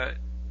 but,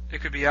 it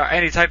could be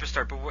any type of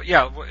start, but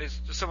is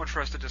so much for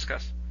us to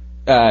discuss.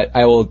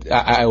 I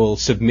will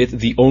submit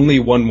the only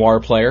 1 WAR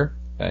player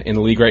in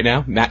the league right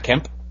now, Matt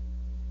Kemp.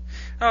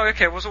 Oh,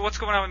 okay. Well, so what's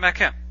going on with Matt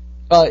Kemp?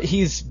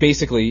 He's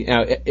basically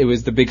it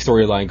was the big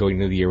storyline going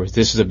into the year.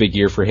 This was a big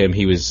year for him.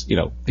 He was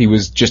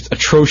just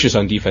atrocious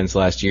on defense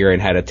last year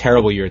and had a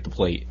terrible year at the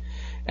plate.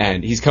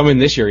 And he's coming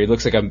this year. He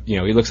looks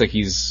like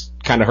he's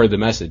kind of heard the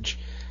message.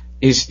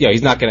 He's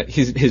not gonna.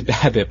 His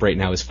BABIP right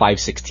now is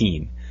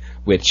 5.16,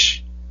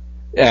 which.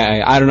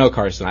 I don't know,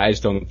 Carson. I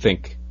just don't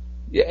think.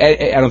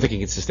 I don't think he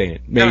can sustain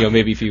it. Maybe,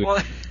 maybe if he.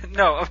 Well,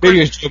 no, of maybe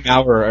course. It was Joe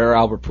Mauer or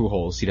Albert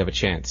Pujols, he'd have a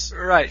chance.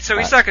 Right. So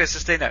he's not going to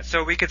sustain that.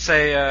 So we could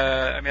say.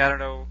 I don't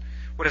know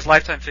what his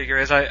lifetime figure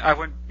is. I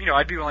wouldn't.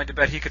 I'd be willing to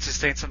bet he could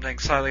sustain something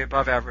slightly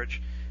above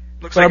average.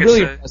 Looks but like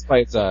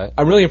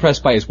I'm really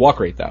impressed by his walk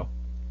rate, though.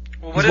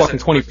 Well, he's walking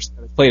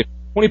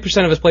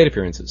 20% of his plate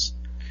appearances.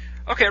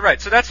 Okay, right.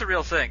 So that's a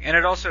real thing, and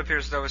it also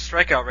appears as though his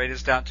strikeout rate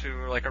is down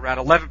to like around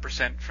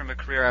 11% from a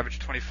career average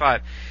of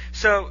 25.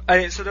 So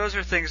those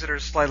are things that are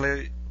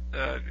slightly,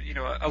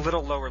 a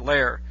little lower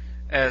layer,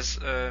 as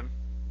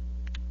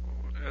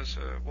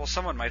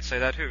someone might say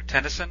that. Who?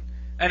 Tennyson?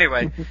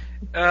 Anyway,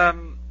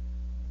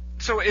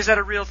 so is that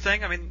a real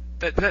thing? I mean,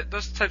 that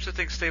those types of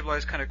things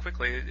stabilize kind of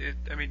quickly.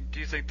 Do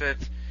you think that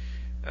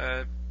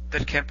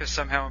that Kemp has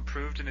somehow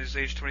improved in his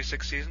age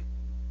 26 season?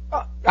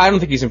 I don't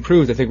think he's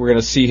improved. I think we're going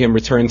to see him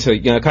return to,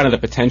 kind of the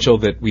potential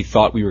that we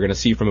thought we were going to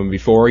see from him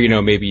before.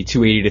 Maybe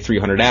 280 to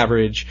 300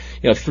 average,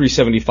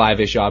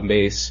 375-ish on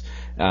base,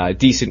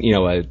 decent,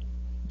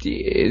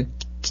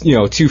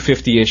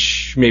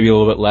 250-ish, maybe a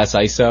little bit less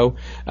ISO.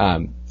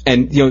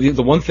 And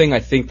the one thing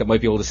I think that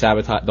might be able to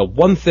sabotage, the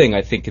one thing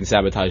I think can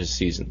sabotage the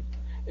season,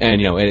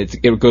 and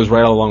it goes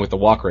right along with the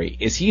walk rate,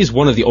 is he's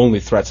one of the only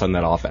threats on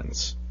that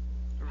offense.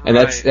 And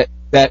right.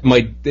 That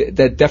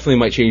definitely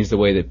might change the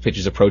way that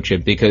pitchers approach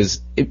him, because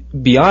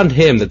beyond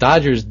him, the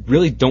Dodgers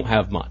really don't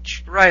have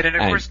much. Right, and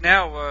of course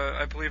now,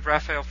 I believe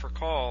Rafael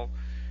Furcal,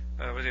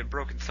 was a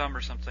broken thumb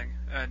or something,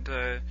 and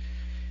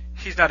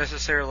he's not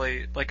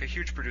necessarily like a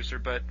huge producer,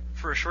 but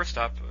for a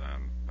shortstop,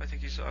 I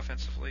think he's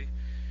offensively.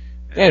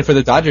 And for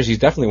the Dodgers, he's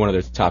definitely one of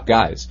their top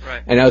guys.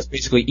 Right. And that was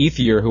basically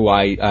Ethier, who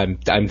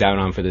I'm down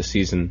on for this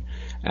season.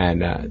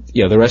 And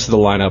the rest of the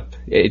lineup,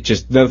 it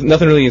just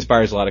nothing really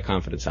inspires a lot of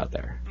confidence out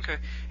there. Okay.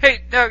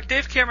 Hey, now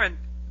Dave Cameron,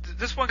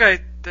 this one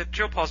guy that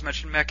Joe Paul's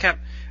mentioned, Matt Kemp,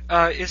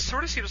 it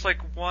sort of seems like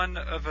one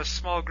of a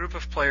small group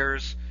of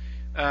players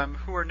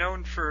who are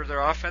known for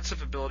their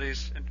offensive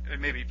abilities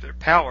and maybe their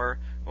power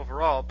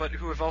overall, but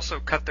who have also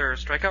cut their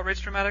strikeout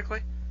rates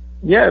dramatically.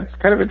 Yeah, it's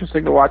kind of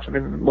interesting to watch. I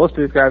mean, most of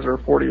these guys are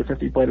 40 or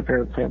 50 plate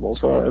appearance samples,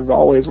 so as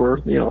always, we're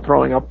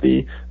throwing up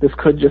this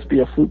could just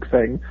be a fluke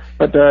thing.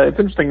 But it's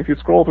interesting, if you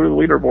scroll through the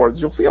leaderboards,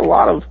 you'll see a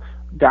lot of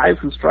guys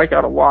who strike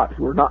out a lot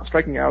who are not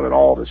striking out at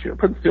all this year.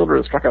 Prince Fielder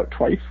has struck out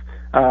twice.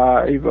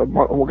 He's got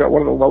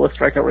one of the lowest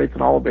strikeout rates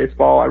in all of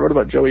baseball. I wrote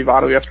about Joey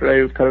Votto yesterday,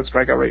 who's cut his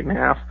strikeout rate in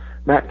half.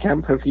 Matt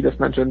Kemp, as he just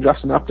mentioned,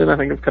 Justin Upton, I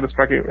think, has cut a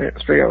strikeout rate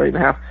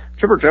 8.5.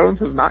 Chipper Jones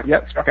has not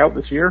yet struck out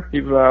this year.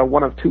 He's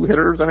one of two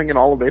hitters, I think, in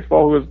all of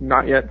baseball who has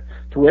not yet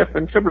to whiff,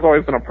 and Chipper's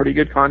always been a pretty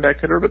good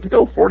contact hitter, but to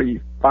go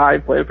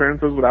 45 plate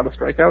appearances without a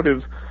strikeout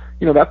is,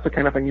 that's the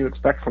kind of thing you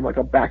expect from like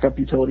a backup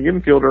utility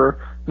infielder,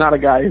 not a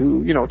guy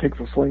who, takes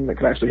a swing that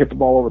could actually hit the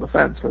ball over the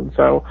fence. And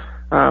so,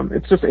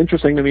 it's just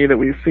interesting to me that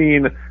we've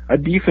seen a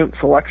decent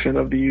selection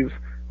of these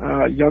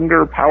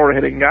younger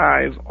power-hitting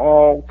guys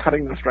all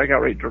cutting the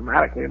strikeout rate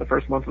dramatically in the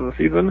first month of the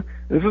season.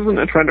 This isn't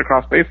a trend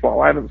across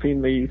baseball. I haven't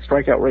seen the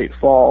strikeout rate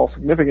fall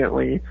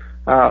significantly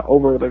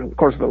over the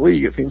course of the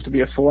league. It seems to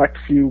be a select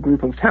few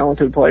group of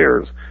talented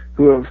players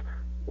who have,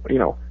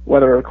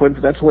 whether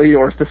coincidentally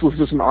or if this was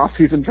just an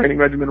off-season training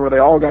regimen where they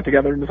all got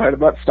together and decided,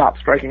 let's stop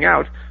striking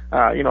out.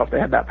 If they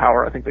had that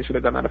power, I think they should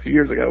have done that a few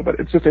years ago. But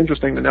it's just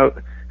interesting to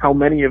note how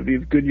many of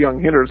these good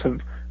young hitters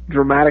have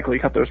dramatically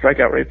cut their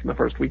strikeout rates in the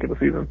first week of the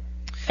season.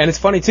 And it's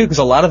funny, too, because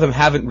a lot of them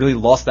haven't really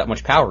lost that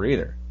much power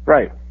either.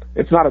 Right.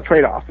 It's not a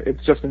trade-off.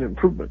 It's just an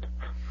improvement.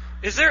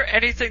 Is there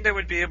anything that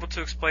would be able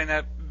to explain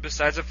that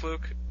besides a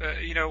fluke?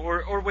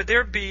 Or would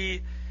there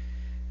be,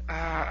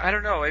 I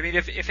don't know, I mean,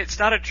 if it's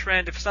not a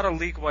trend, if it's not a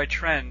league-wide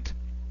trend,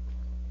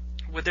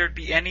 would there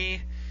be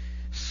any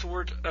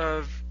sort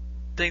of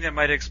thing that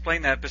might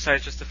explain that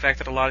besides just the fact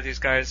that a lot of these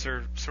guys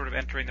are sort of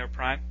entering their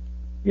prime?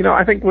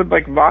 I think with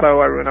like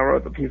Votto, I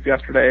wrote the piece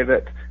yesterday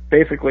that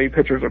basically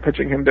pitchers are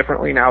pitching him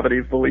differently now that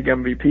he's the league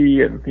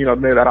MVP, and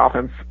maybe that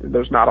offense,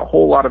 there's not a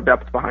whole lot of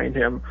depth behind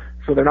him,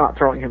 so they're not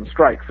throwing him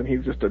strikes, and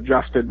he's just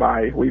adjusted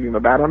by leaving the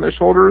bat on his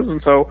shoulders. And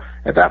so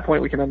at that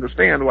point we can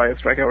understand why his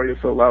strikeout rate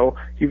is so low.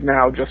 He's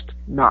now just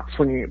not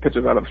swinging at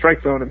pitches out of the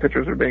strike zone, and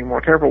pitchers are being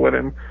more careful with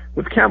him.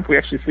 With Kemp, we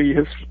actually see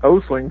his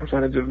O-swing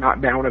percentage is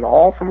not down at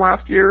all from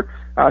last year.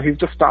 He's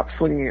just stopped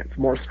swinging at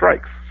more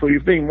strikes. So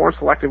he's being more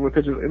selective with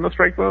pitches in the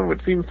strike zone,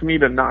 which seems to me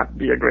to not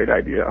be a great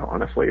idea,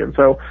 honestly. And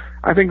so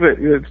I think that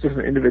it's just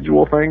an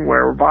individual thing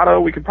where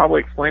Votto, we could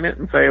probably explain it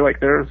and say, like,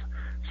 there's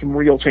some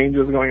real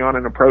changes going on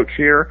in approach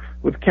here.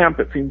 With Kemp,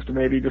 it seems to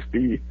maybe just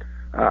be,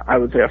 I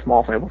would say, a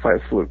small sample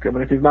size fluke. I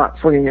mean, if he's not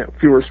swinging at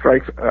fewer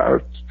strikes,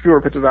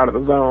 fewer pitches out of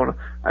the zone,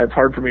 it's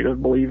hard for me to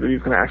believe that he's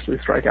going to actually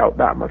strike out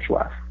that much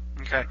less.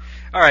 Okay.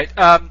 All right.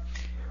 I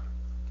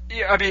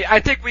mean,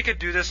 I think we could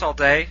do this all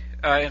day.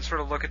 And sort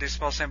of look at these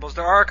small samples.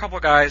 There are a couple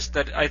guys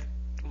a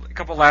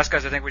couple last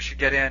guys I think we should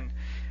get in.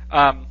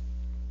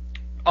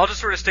 I'll just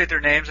sort of state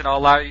their names, and I'll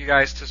allow you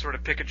guys to sort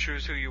of pick and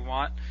choose who you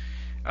want.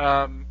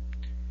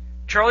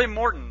 Charlie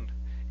Morton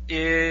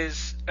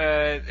is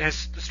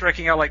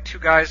striking out like 2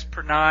 guys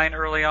per 9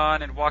 early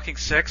on and walking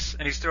 6,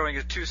 and he's throwing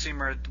a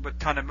 2-seamer with a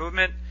ton of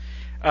movement.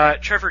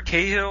 Trevor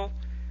Cahill,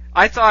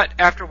 I thought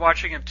after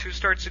watching him 2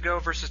 starts ago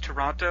versus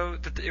Toronto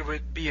that it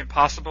would be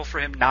impossible for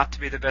him not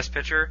to be the best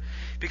pitcher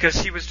because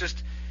he was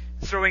just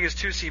throwing his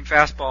 2-seam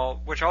fastball,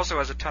 which also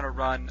has a ton of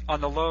run, on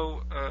the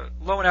low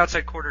and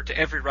outside quarter to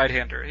every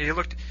right-hander. He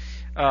looked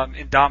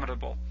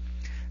indomitable.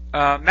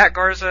 Matt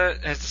Garza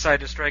has decided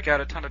to strike out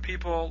a ton of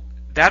people.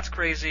 That's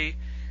crazy.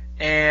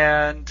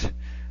 And,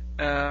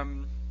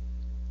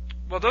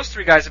 those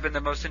 3 guys have been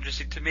the most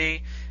interesting to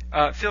me.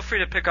 Feel free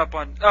to pick up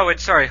on... Oh, and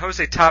sorry,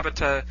 Jose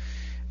Tabata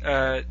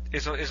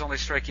is only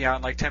striking out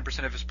in like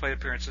 10% of his plate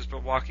appearances,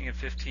 but walking at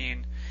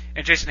 15.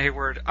 And Jason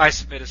Hayward, I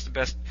submit, is the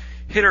best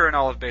hitter in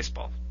all of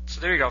baseball. So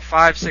there you go,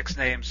 5-6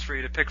 names for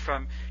you to pick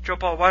from. Joe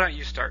Paul, why don't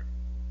you start?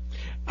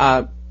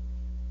 I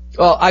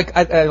like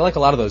a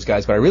lot of those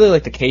guys, but I really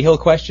like the Cahill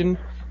question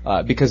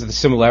because of the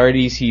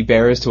similarities he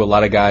bears to a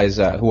lot of guys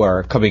who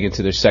are coming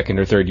into their second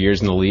or third years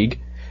in the league.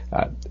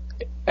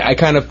 I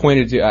kind of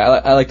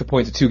I like to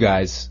point to 2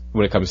 guys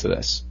when it comes to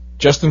this: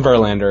 Justin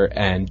Verlander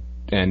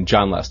and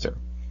John Lester.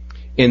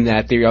 In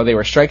that they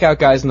were strikeout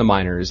guys in the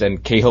minors,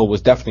 and Cahill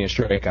was definitely a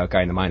strikeout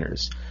guy in the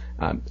minors.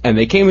 And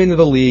they came into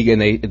the league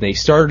and they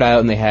started out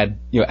and they had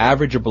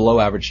average or below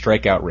average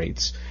strikeout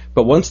rates.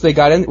 But once they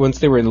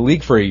were in the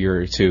league for a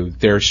year or 2,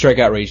 their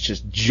strikeout rates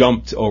just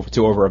jumped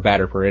over a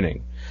batter per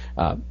inning.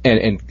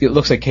 And it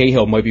looks like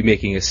Cahill might be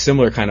making a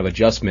similar kind of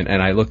adjustment.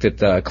 And I looked at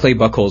Clay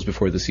Buchholz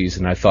before the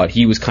season. I thought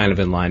he was kind of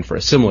in line for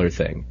a similar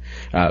thing,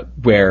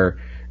 where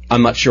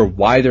I'm not sure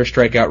why their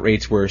strikeout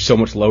rates were so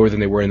much lower than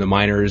they were in the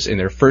minors in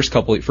their first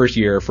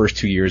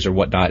 2 years or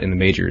whatnot in the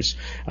majors.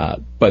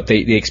 But they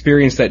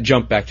experienced that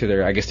jump back to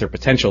their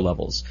potential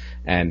levels.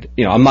 And,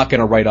 I'm not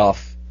going to write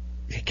off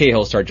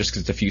Cahill's start just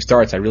because it's a few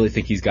starts. I really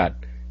think he's got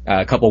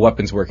a couple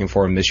weapons working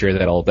for him this year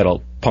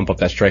that'll pump up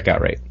that strikeout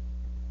rate.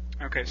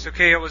 Okay, so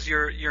Cahill was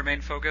your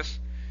main focus.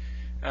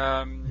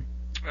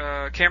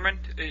 Cameron,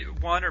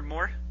 1 or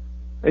more?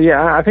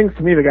 Yeah, I think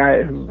to me the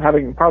guy who's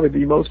having probably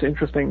the most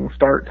interesting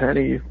start to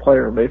any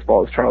player in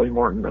baseball is Charlie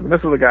Morton. I mean,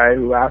 this is a guy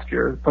who last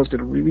year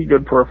posted really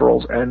good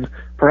peripherals and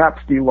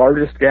perhaps the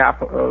largest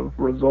gap of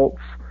results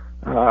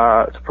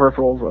to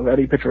peripherals of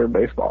any pitcher in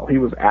baseball. He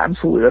was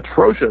absolutely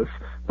atrocious,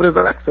 but his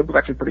exit was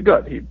actually pretty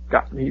good. He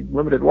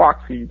limited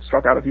walks, he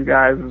struck out a few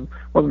guys,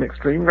 wasn't an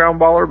extreme ground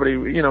baller, but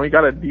he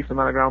got a decent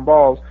amount of ground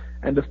balls.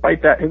 And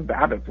despite that, his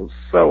BABIP was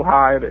so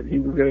high that he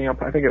was getting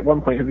up. I think at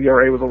one point his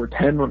ERA was over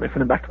 10 when they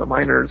sent him back to the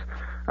minors.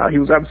 he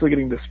was absolutely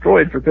getting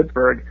destroyed for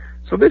Pittsburgh.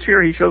 So this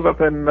year he shows up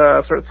and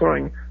starts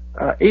throwing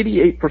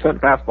 88%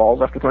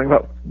 fastballs after throwing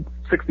about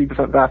 60%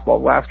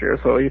 fastballs last year.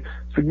 So he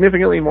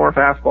significantly more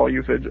fastball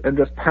usage and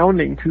just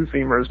pounding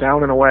two-seamers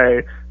down and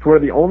away to where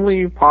the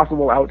only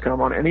possible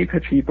outcome on any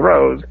pitch he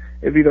throws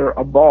is either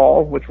a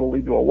ball, which will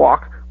lead to a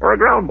walk, or a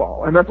ground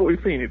ball. And that's what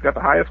we've seen. He's got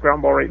the highest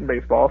ground ball rate in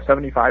baseball,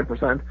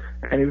 75%,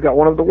 and he's got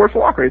one of the worst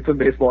walk rates in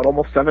baseball at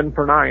almost 7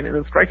 per 9, and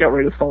his strikeout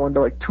rate has fallen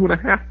to like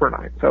 2.5 per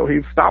 9. So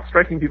he's stopped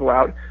striking people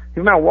out.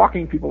 He's now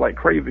walking people like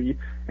crazy,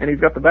 and he's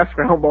got the best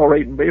ground ball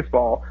rate in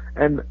baseball.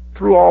 And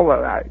through all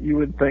of that, you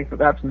would think that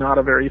that's not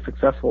a very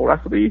successful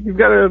recipe. He's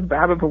got a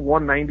BABIP of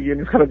 190,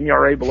 and he's got an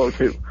ERA below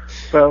 2.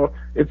 So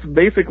it's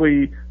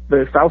basically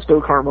the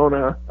Fausto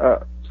Carmona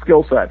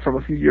skill set from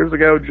a few years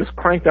ago, just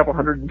cranked up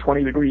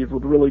 120 degrees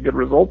with really good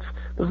results.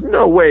 There's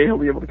no way he'll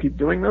be able to keep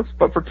doing this,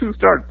 but for 2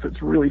 starts,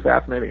 it's really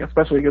fascinating,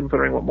 especially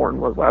considering what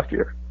Morton was last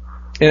year.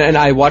 And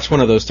I watched one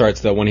of those starts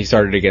though when he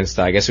started against,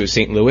 I guess it was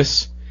St.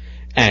 Louis,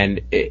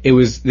 and there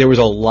was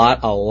a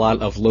lot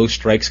of low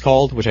strikes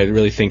called, which I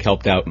really think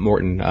helped out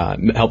Morton,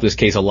 helped his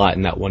case a lot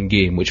in that one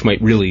game, which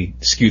might really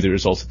skew the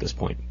results at this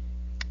point.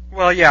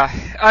 Well, yeah,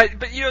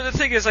 but the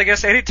thing is, I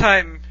guess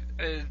anytime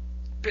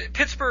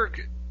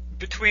Pittsburgh,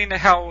 between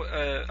how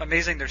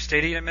amazing their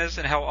stadium is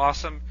and how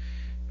awesome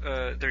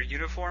their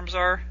uniforms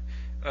are,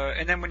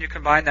 and then when you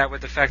combine that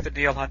with the fact that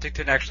Neil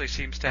Huntington actually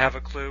seems to have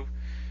a clue,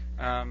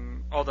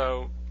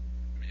 although,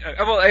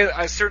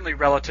 I certainly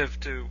relative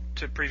to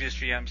previous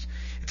GMs,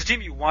 it's a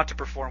team you want to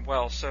perform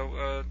well.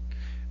 So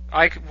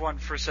I could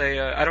say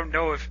I don't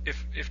know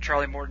if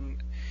Charlie Morton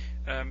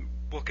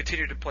will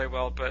continue to play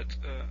well, but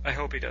I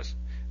hope he does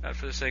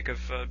for the sake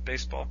of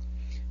baseball.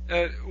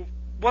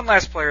 One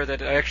last player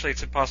that actually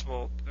it's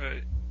impossible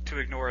to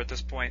ignore at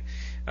this point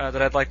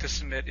that I'd like to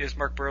submit is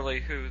Mark Buehrle,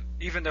 who,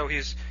 even though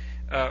he's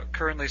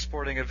currently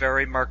sporting a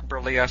very Mark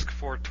Buehrle-esque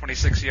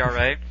 4.26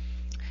 ERA,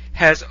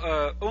 has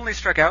only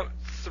struck out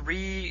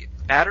 3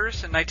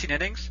 batters in 19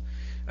 innings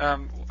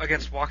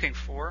against walking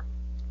 4.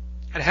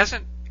 It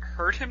hasn't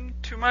hurt him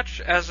too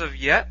much as of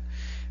yet,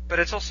 but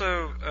it's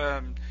also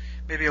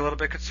maybe a little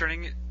bit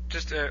concerning.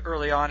 Just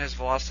early on, his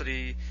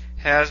velocity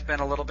has been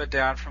a little bit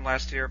down from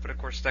last year, but of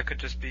course that could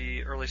just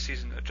be early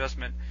season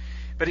adjustment.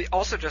 But he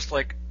also just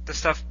like the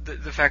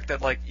fact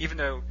that like even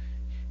though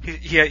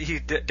he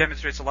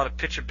demonstrates a lot of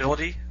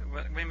pitchability,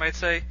 we might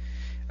say,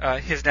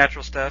 his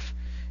natural stuff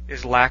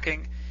is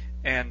lacking,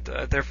 and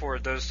therefore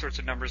those sorts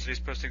of numbers that he's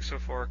posting so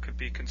far could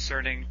be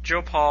concerning.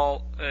 Joe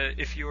Paul,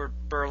 if you were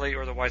Buehrle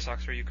or the White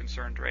Sox, are you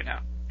concerned right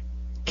now?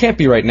 Can't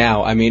be right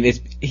now. I mean,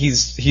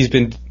 he's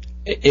been.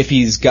 If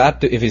his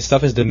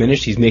stuff is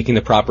diminished, he's making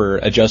the proper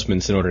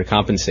adjustments in order to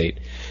compensate.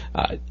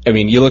 I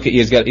mean, you look at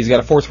he's got a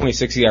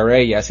 4.26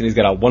 ERA, yes, and he's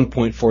got a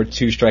 1.42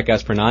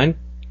 strikeouts per 9,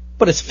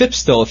 but his FIP's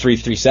still a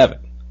 3.37.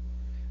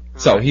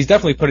 So he's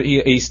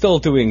definitely he's still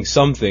doing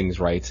some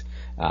things right.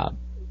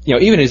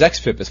 Even his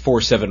xFIP is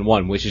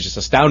 4.71, which is just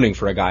astounding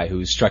for a guy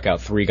who's struck out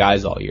 3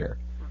 guys all year.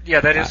 Yeah,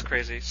 that is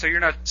crazy. So you're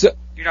not.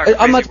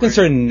 I'm not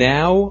concerned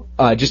now,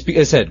 just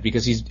because I said,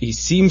 because he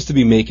seems to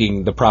be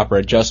making the proper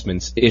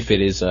adjustments if it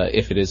is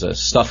a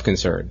stuff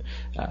concern.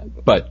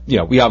 But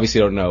we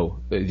obviously don't know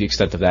the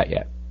extent of that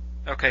yet.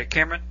 Okay,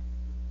 Cameron.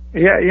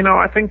 Yeah,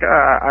 I think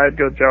I'd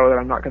go Joe that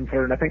I'm not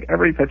concerned. I think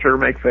every pitcher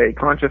makes a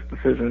conscious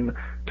decision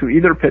to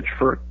either pitch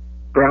for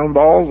ground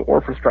balls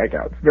or for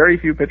strikeouts. Very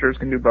few pitchers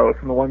can do both,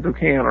 and the ones who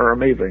can are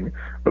amazing.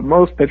 But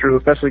most pitchers,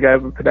 especially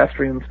guys with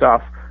pedestrian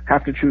stuff,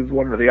 have to choose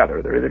one or the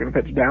other. They're either going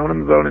to pitch down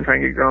in the zone and try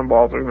and get ground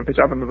balls, or they're going to pitch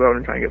up in the zone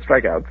and try and get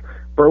strikeouts.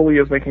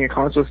 Buehrle is making a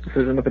conscious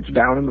decision to pitch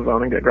down in the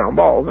zone and get ground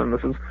balls, and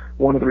this is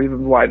one of the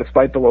reasons why,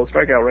 despite the low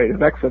strikeout rate, his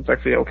xFIP's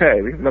actually okay,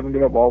 because he doesn't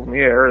give up balls in the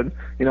air, and,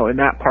 in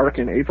that park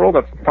in April,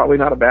 that's probably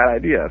not a bad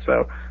idea.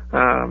 So,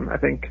 I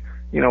think,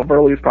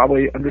 Buehrle is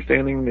probably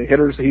understanding the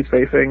hitters he's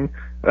facing,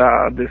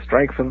 the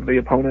strengths of the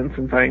opponents,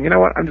 and saying,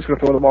 what, I'm just going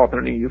to throw the ball at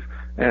their knees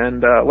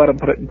and let them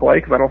put it in play,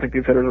 because I don't think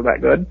these hitters are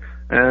that good.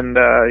 And,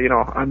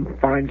 I'm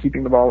fine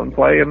keeping the ball in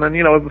play. And then,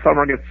 as the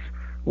summer gets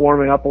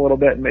warming up a little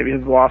bit and maybe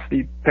his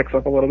velocity picks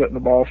up a little bit and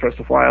the ball starts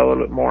to fly a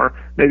little bit more,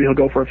 maybe he'll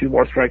go for a few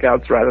more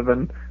strikeouts rather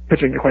than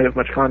pitching to quite as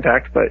much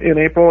contact. But in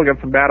April,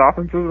 against some bad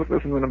offenses,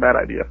 this isn't a bad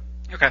idea.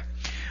 Okay.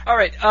 All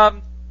right.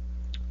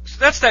 So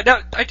that's that.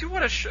 Now, I do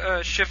want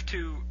to shift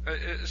to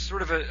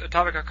sort of a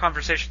topic of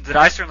conversation that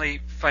I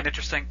certainly find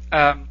interesting,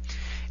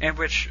 and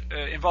which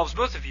involves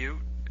both of you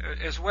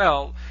as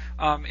well,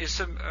 is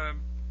some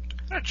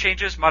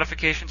changes,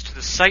 modifications to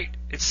the site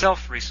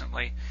itself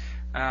recently.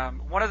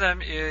 One of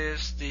them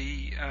is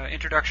the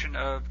introduction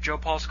of Joe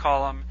Paul's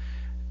column,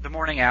 The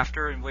Morning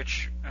After, in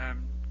which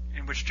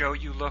Joe,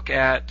 you look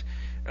at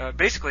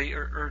basically,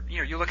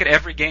 you look at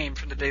every game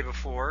from the day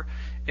before,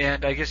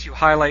 and I guess you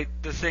highlight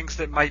the things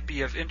that might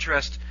be of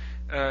interest,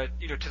 to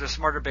the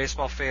smarter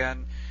baseball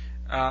fan.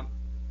 Well,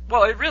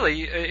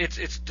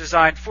 it's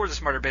designed for the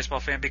smarter baseball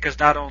fan, because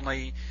not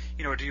only,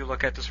 do you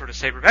look at the sort of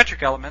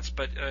sabermetric elements,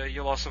 but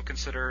you'll also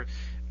consider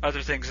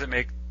other things that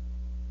make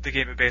the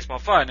game of baseball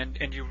fun,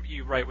 and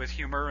you write with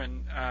humor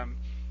and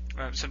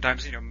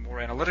sometimes more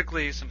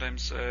analytically,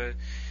 sometimes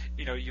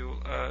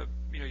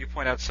you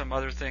point out some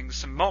other things,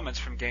 some moments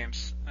from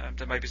games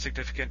that might be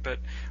significant but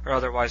are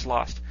otherwise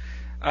lost.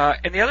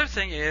 And the other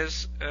thing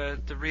is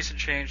the recent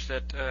change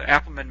that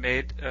Appleman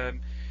made,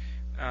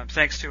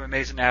 thanks to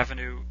Amazing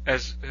Avenue,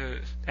 as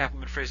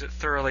Appleman phrased it,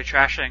 thoroughly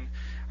trashing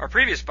our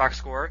previous box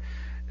score,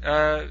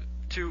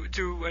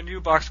 to a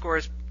new box score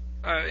is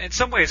in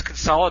some ways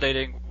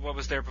consolidating what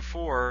was there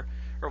before,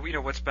 or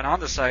what's been on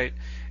the site,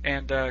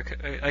 and I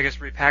guess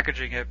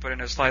repackaging it, but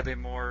in a slightly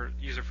more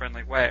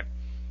user-friendly way.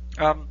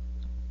 I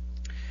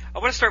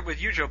want to start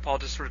with you, Joe Paul,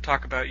 to sort of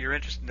talk about your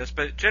interest in this,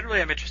 but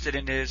generally I'm interested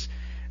in is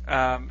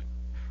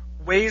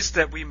ways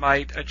that we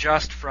might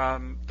adjust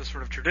from the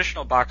sort of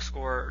traditional box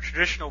score, or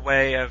traditional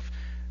way of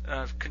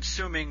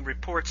consuming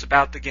reports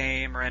about the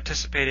game or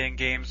anticipating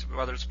games,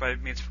 whether it's by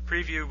means of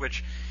preview,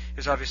 which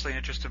is obviously an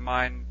interest of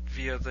mine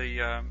via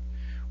the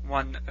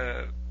one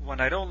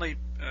night only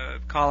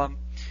column.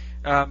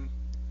 I'm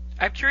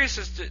curious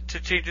as to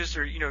changes,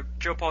 or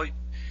Joe Paul,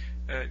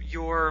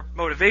 your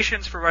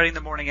motivations for writing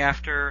the morning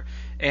after,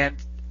 and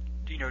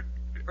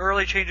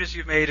early changes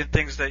you've made and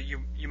things that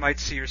you might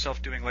see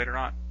yourself doing later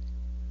on.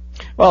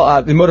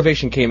 Well, the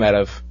motivation came out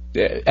of,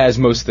 as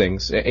most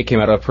things, it came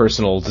out of a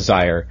personal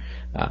desire.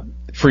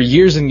 For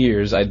years and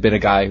years, I'd been a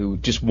guy who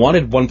just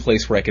wanted one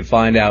place where I could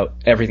find out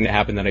everything that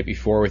happened the night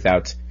before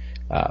without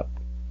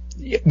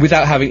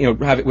having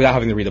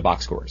to read the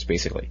box scores,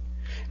 basically.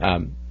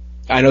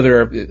 I know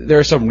there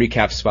are some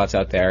recap spots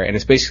out there, and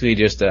it's basically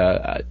just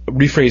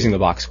rephrasing the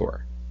box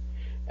score.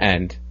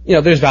 And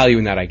there's value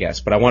in that, I guess,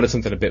 but I wanted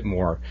something a bit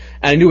more.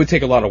 And I knew it would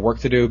take a lot of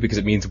work to do because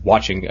it means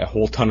watching a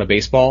whole ton of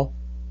baseball.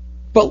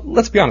 But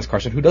let's be honest,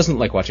 Carson, who doesn't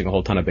like watching a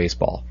whole ton of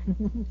baseball?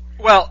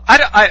 Well,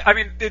 I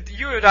mean,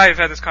 you and I have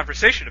had this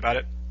conversation about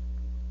it.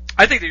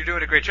 I think that you're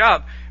doing a great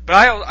job, but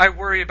I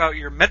worry about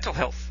your mental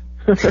health.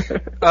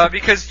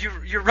 Because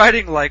you're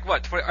writing like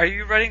what? Are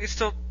you writing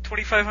still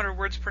 2,500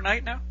 words per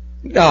night now?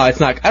 No, it's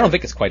not. I don't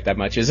think it's quite that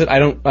much, is it? I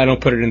don't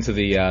put it into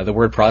the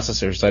word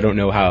processor, so I don't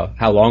know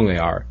how long they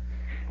are.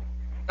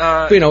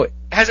 But,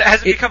 has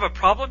it become a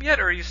problem yet,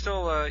 or are you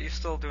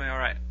still doing all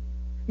right?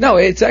 No,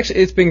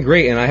 it's been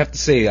great, and I have to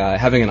say,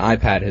 having an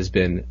iPad has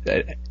been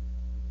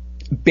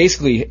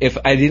basically. If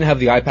I didn't have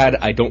the iPad,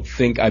 I don't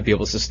think I'd be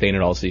able to sustain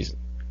it all season.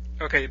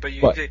 Okay, but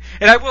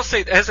and I will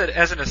say, as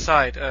an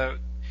aside,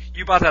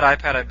 you bought that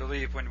iPad, I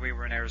believe, when we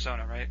were in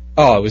Arizona, right?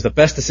 Oh, it was the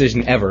best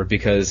decision ever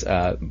because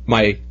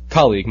my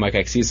colleague Mike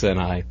Axisa and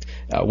I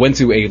went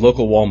to a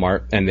local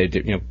Walmart, and they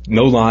did,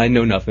 no line,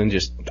 no nothing,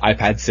 just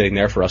iPad sitting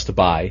there for us to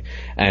buy.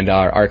 And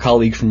our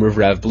colleague from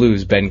River Ave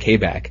Blues, Ben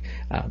Kabak,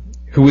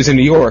 who was in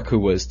New York, who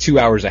was 2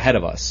 hours ahead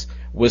of us,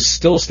 was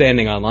still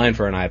standing online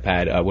for an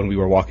iPad when we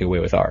were walking away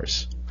with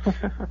ours.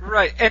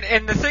 Right,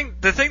 and the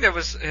thing that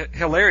was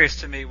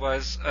hilarious to me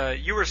was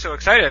you were so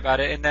excited about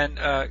it, and then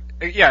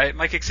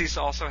Mike Axisa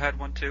also had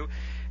one too,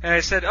 and I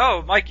said,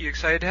 "Oh, Mike, you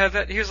excited to have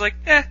that?" He was like,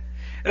 "Eh,"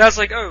 and I was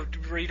like, "Oh,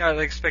 were you not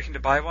expecting to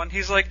buy one?"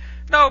 He's like,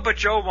 "No, but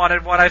Joe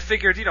wanted one. I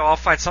figured, I'll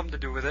find something to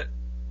do with it."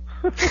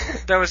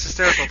 That was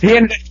hysterical. He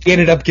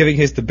ended up giving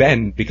his to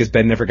Ben because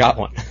Ben never got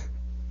one.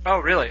 Oh,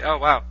 really? Oh,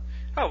 wow.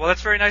 Oh, well,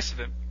 that's very nice of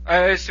him.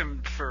 I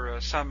assume for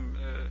some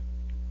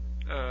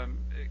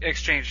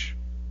exchange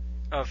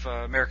of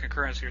American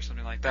currency or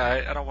something like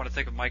that. I don't want to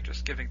think of Mike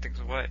just giving things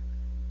away.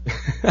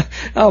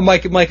 Oh,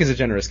 Mike is a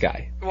generous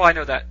guy. Well, I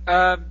know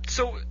that.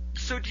 So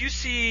do you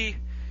see,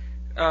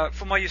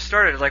 from what you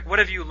started, like, what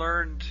have you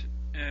learned?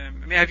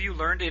 Have you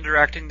learned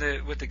interacting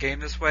with the game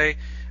this way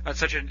on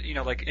such an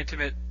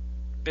intimate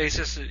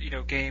basis?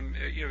 Game,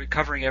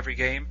 covering every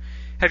game.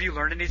 Have you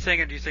learned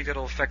anything, and do you think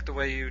that'll affect the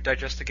way you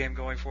digest the game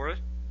going forward?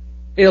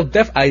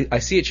 I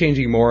see it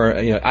changing more.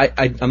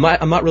 I'm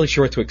not really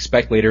sure what to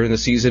expect later in the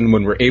season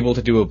when we're able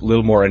to do a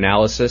little more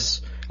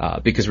analysis,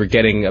 because we're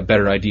getting a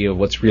better idea of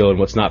what's real and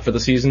what's not for the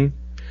season.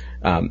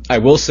 I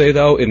will say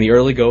though, in the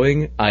early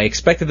going, I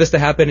expected this to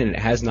happen, and it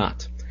has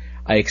not.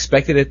 I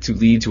expected it to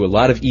lead to a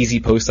lot of easy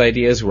post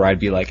ideas where I'd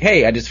be like,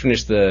 "Hey, I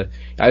finished the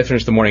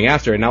morning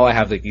after, and now I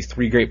have like these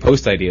 3 great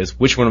post ideas.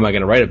 Which one am I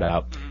going to write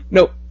about?" Mm-hmm.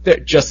 Nope, they're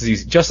just as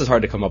easy, just as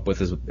hard to come up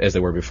with as they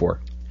were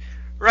before.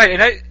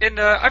 Right, and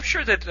I'm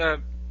sure that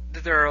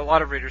there are a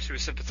lot of readers who are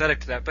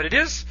sympathetic to that. But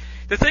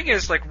the thing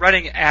is, like,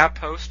 writing a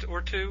post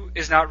or two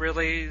is not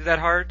really that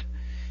hard,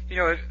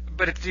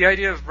 But it's the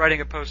idea of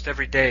writing a post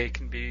every day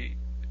can be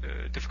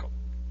difficult.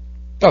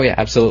 Oh yeah,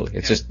 absolutely.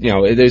 It's just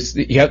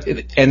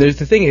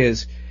the thing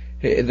is,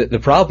 the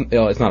problem.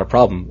 It's not a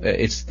problem.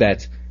 It's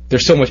that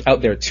there's so much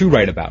out there to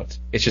write about.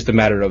 It's just a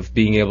matter of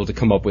being able to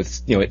come up with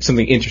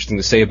something interesting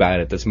to say about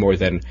it. That's more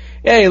than,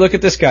 hey, look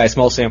at this guy,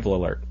 small sample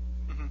alert.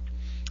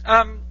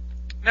 Mm-hmm.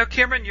 Now,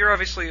 Cameron, you're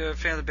obviously a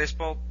fan of the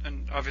baseball,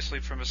 and obviously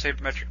from a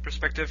sabermetric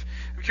perspective.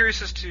 I'm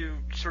curious as to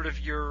sort of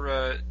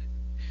your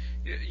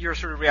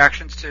sort of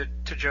reactions to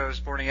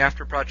Joe's Morning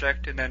After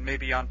project, and then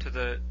maybe on to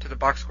the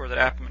box score that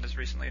Appleman has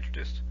recently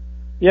introduced.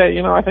 Yeah,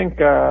 I think,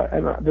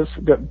 and this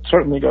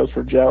certainly goes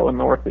for Joe and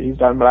the work that he's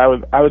done, but I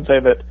would say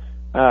that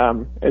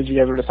as you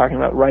guys were just talking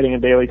about writing a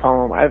daily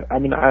column,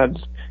 I'm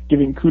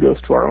giving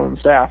kudos to our own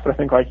staff, but I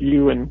think like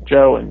you and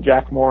Joe and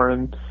Jack Moore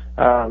and,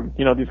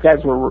 these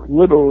guys were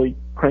literally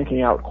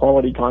cranking out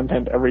quality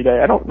content every day.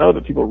 I don't know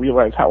that people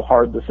realize how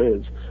hard this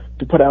is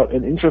to put out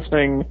an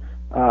interesting,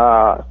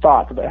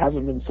 thought that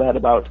hasn't been said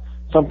about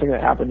something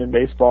that happened in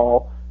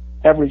baseball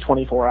every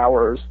 24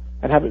 hours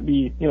and have it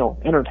be,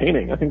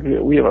 entertaining. I think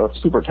we have a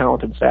super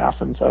talented staff,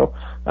 and so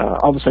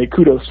I'll just say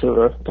kudos to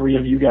the three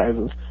of you guys.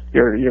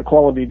 Your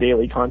quality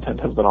daily content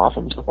has been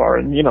awesome so far,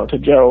 and to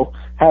Joe,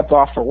 hats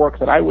off for work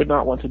that I would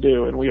not want to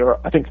do, and we are,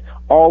 I think,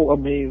 all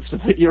amazed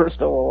that you're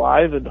still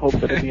alive and hope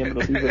that at the end of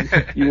the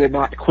season you will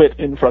not quit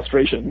in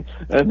frustration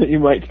and that you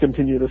might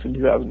continue this in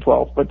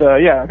 2012. But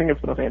I think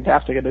it's been a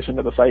fantastic addition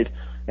to the site,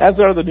 as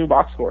are the new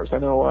box scores. I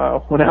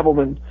know when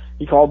Appleman,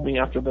 he called me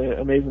after the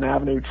Amazing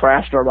Avenue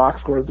trashed our box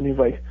scores, and he's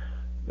like,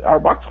 our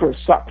box scores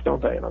suck,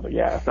 don't they? And I was like,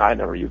 yeah, I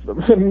never use them.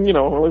 And,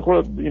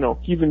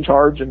 he's in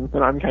charge, and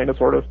I'm kind of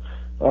sort of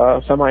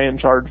semi in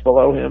charge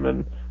below him.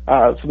 And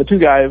so the two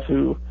guys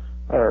who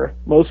are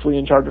mostly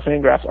in charge of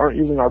Fangraphs aren't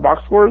using our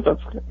box scores.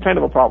 That's kind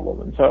of a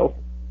problem. And so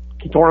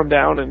he tore them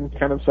down and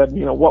kind of said,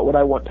 what would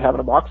I want to have in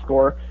a box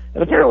score?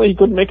 And apparently he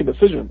couldn't make a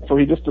decision. So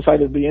he just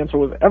decided the answer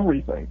was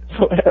everything.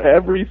 So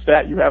every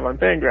stat you have on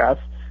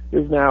Fangraphs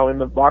is now in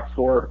the box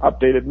score,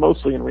 updated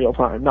mostly in real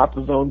time, not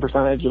the zone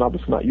percentage and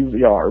obviously not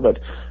UZR, but,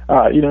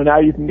 now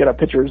you can get a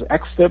pitcher's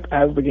xFIP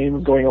as the game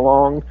is going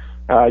along.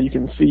 You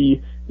can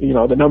see,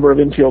 the number of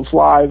infield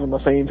flies on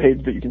the same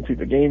page that you can see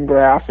the game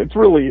graph. It's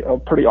really a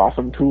pretty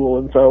awesome tool,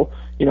 and so,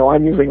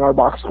 I'm using our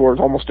box scores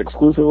almost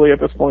exclusively at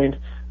this point.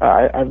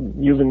 I'm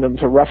using them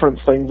to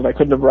reference things that I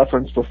couldn't have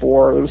referenced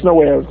before. There was no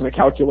way I was going to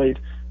calculate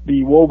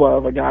the WOBA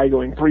of a guy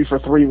going 3 for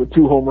 3 with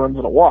 2 home runs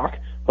and a walk,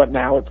 but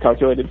now it's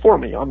calculated for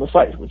me on the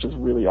site, which is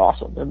really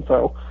awesome. And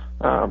so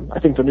I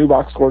think the new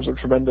box scores are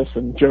tremendous,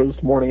 and Joe's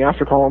morning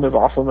after column is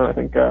awesome, and I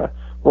think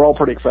we're all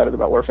pretty excited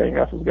about where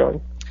Fangraphs is going.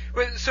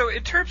 So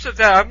in terms of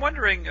that, I'm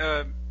wondering,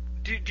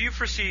 do you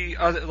foresee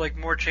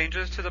more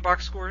changes to the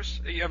box scores?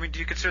 I mean, do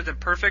you consider them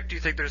perfect? Do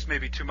you think there's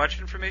maybe too much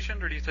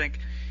information, or do you think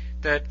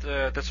that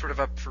that's sort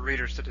of up for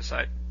readers to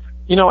decide?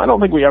 I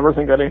don't think we ever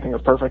think that anything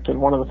is perfect,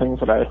 and one of the things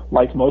that I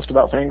like most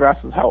about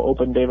Fangraphs is how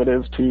open David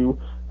is to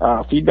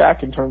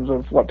feedback in terms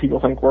of what people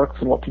think works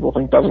and what people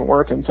think doesn't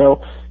work. And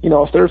so,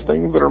 if there's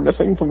things that are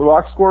missing from the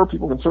box score,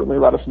 people can certainly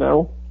let us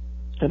know.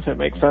 And if it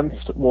makes sense,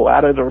 we'll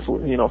add it, or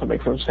if it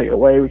makes sense to take it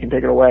away, we can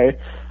take it away.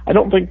 I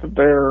don't think that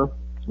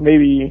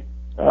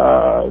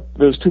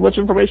there's too much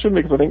information,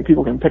 because I think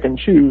people can pick and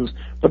choose,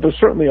 but there's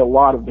certainly a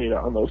lot of data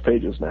on those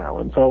pages now.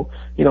 And so,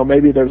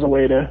 maybe there's a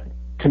way to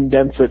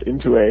condense it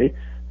into a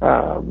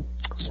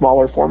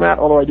smaller format,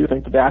 although I do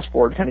think the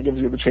dashboard kind of gives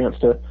you the chance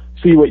to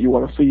see what you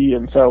want to see,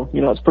 and so,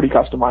 it's pretty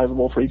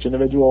customizable for each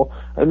individual.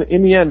 And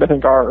in the end, I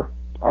think our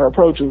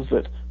approach is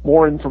that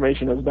more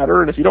information is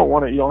better, and if you don't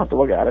want it, you don't have to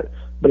look at it.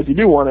 But if you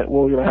do want it,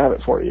 we're going to have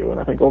it for you, and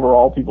I think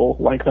overall people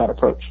like that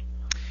approach.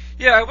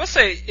 Yeah, I will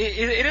say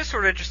it is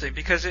sort of interesting,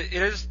 because it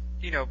is,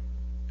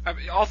 I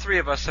mean, all three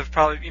of us have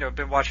probably,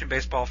 been watching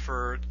baseball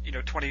for,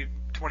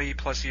 20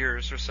 plus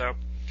years or so.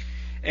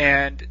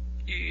 And,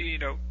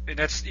 and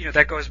that's,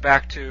 that goes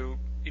back to,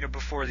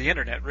 before the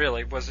internet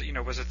really was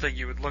a thing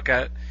you would look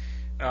at,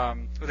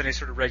 with any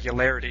sort of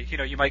regularity.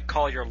 You might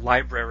call your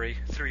library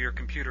through your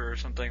computer or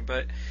something,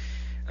 but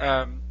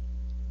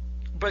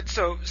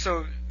so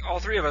all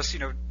three of us,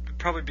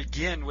 probably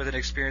begin with an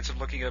experience of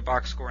looking at a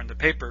box score in the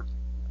paper.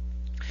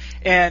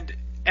 And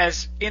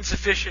as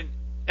insufficient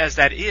as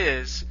that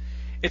is,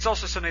 it's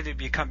also something to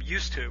become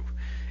used to.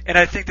 And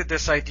I think that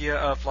this idea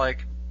of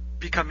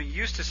becoming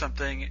used to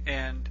something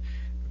and,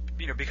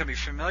 becoming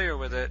familiar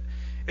with it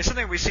is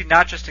something we see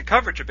not just in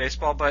coverage of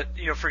baseball, but,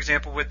 for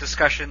example, with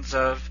discussions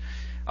of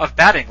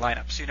batting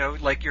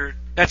lineups,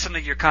 that's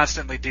something you're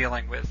constantly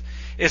dealing with.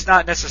 It's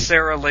not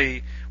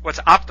necessarily what's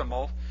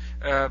optimal,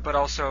 but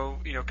also,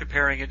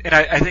 comparing it. And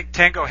I think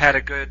Tango had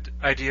a good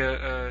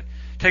idea.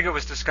 Tango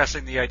was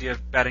discussing the idea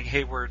of batting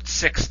Hayward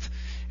 6th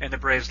in the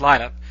Braves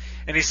lineup,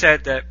 and he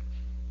said that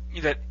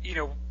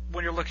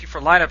when you're looking for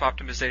lineup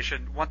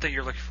optimization, one thing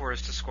you're looking for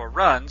is to score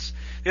runs.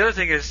 The other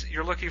thing is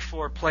you're looking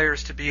for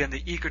players to be in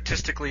the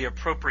egotistically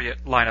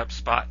appropriate lineup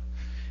spot,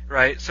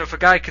 right? So if a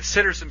guy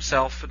considers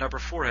himself a number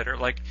 4 hitter,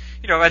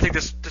 I think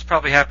this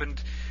probably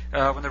happened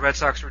when the Red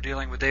Sox were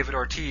dealing with David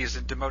Ortiz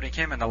and demoting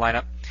him in the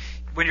lineup.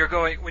 When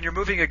you're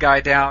moving a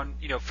guy down,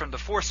 from the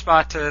 4th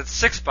spot to the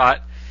 6th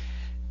spot,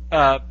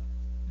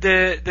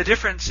 the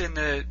difference in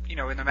the in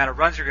the amount of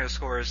runs you're going to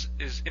score is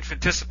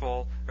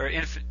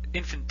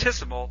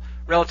infinitesimal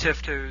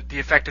relative to the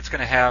effect it's going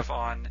to have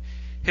on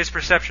his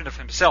perception of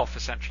himself,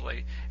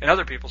 essentially, and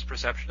other people's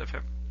perception of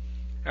him.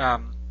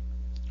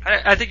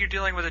 I think you're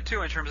dealing with it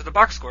too in terms of the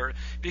box score,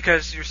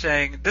 because you're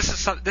saying this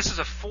is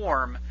a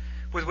form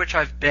with which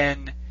I've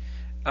been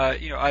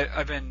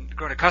I've been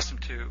grown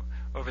accustomed to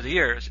over the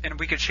years, and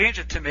we could change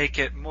it to make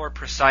it more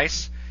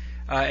precise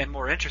and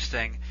more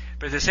interesting.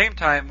 But at the same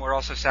time, we're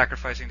also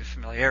sacrificing the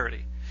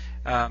familiarity.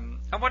 I'm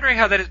wondering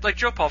how that is, like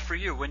Joe Paul, for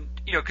you, when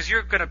because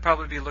you're going to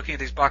probably be looking at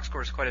these box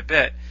scores quite a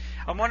bit.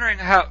 I'm wondering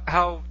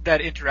how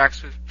that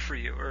interacts for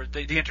you, or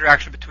the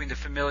interaction between the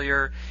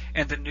familiar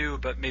and the new,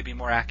 but maybe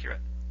more accurate.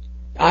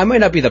 I might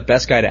not be the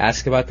best guy to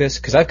ask about this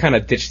because I've kind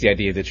of ditched the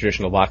idea of the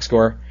traditional box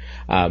score.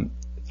 Long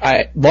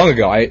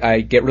ago,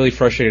 I get really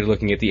frustrated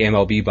looking at the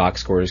MLB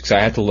box scores because I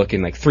have to look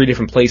in like 3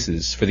 different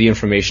places for the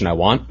information I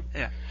want.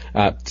 Yeah.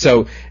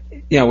 So,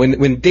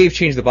 when Dave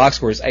changed the box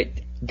scores, I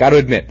got to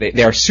admit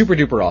they are super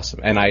duper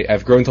awesome, and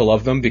I've grown to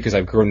love them because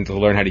I've grown to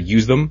learn how to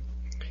use them.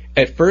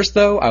 At first,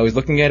 though, I was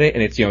looking at it,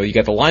 and it's you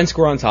got the line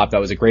score on top.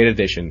 That was a great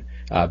addition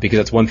because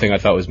that's one thing I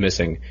thought was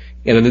missing.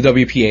 And then the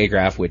WPA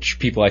graph, which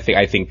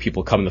I think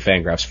people come to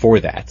Fangraphs for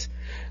that.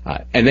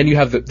 And then you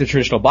have the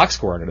traditional box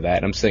score under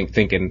that. And I'm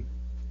thinking,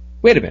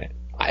 wait a minute.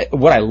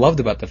 What I loved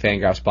about the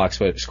Fangraphs box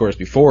scores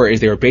before is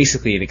they were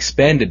basically an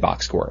expanded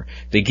box score.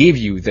 They gave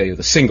you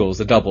the singles,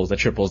 the doubles, the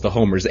triples, the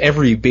homers,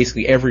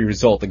 basically every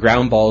result, the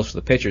ground balls for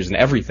the pitchers and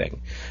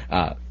everything.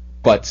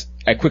 But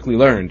I quickly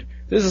learned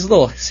there's this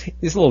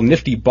little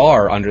nifty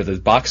bar under the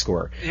box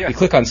score. Yeah. You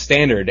click on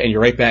standard and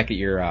you're right back at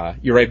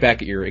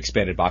your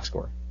expanded box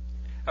score.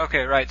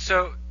 Okay, right.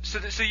 So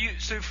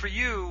for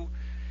you,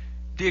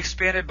 the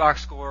expanded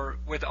box score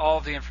with all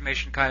of the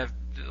information kind of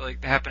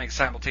like happening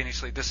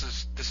simultaneously, this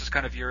is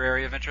kind of your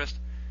area of interest?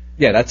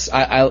 Yeah,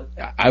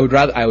 I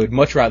would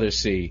much rather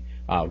see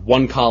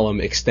one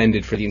column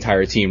extended for the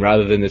entire team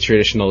rather than the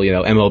traditional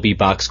MLB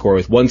box score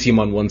with one team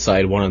on one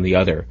side, one on the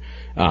other.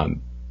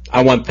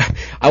 I want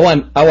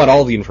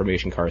all the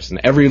information, Carson.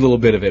 Every little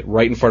bit of it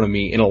right in front of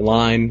me in a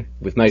line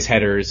with nice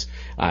headers,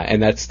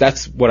 and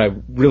that's what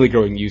I'm really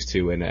growing used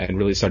to and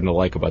really starting to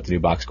like about the new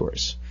box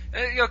scores.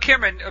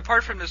 Cameron,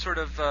 apart from the sort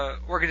of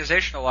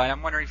organizational line,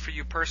 I'm wondering for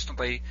you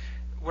personally,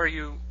 where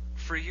you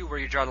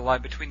draw the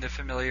line between the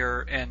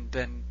familiar and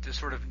then the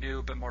sort of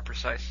new but more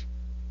precise.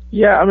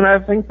 Yeah, I mean, I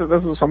think that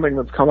this is something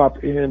that's come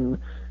up in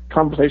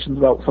conversations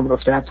about some of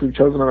the stats we've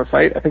chosen on the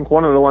site. I think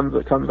one of the ones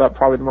that comes up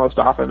probably the most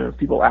often is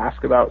people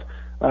ask about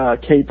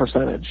K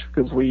percentage,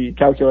 because we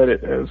calculate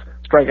it as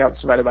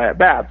strikeouts divided by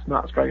at-bats,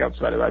 not strikeouts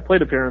divided by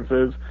plate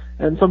appearances.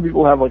 And some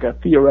people have like a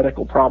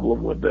theoretical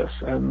problem with this,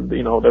 and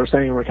they're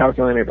saying we're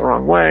calculating it the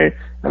wrong way,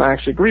 and I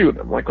actually agree with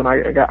them. Like when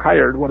I got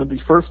hired, one of the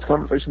first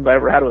conversations I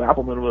ever had with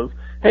Appelman was,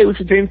 hey, we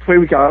should change the way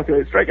we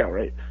calculate strikeout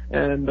rate.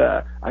 And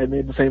I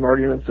made the same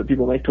arguments that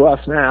people make to us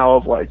now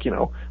of like,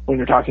 when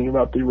you're talking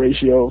about the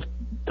ratio of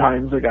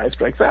times a guy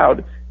strikes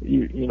out,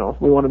 we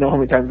want to know how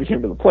many times he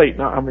came to the plate,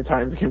 not how many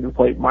times he came to the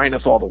plate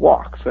minus all the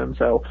walks. And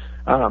so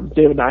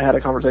David and I had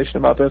a conversation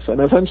about this, and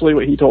essentially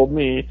what he told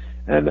me,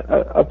 and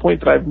a point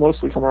that I've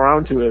mostly come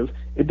around to, is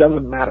it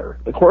doesn't matter.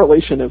 The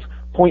correlation is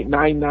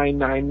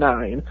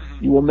 0.9999.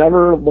 You will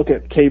never look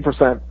at K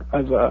percent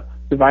as a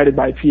divided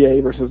by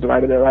PA versus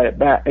divided by at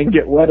bat and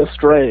get led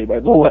astray by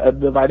the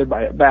divided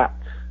by at bat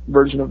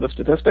version of the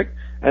statistic.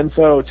 And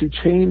so to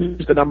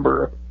change the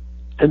number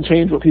and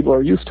change what people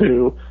are used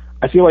to,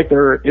 I feel like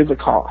there is a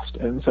cost.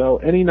 And so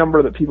any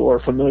number that people are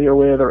familiar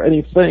with, or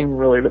anything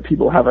really that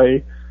people have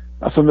a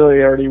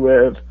familiarity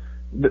with,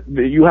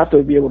 you have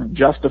to be able to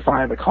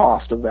justify the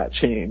cost of that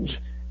change.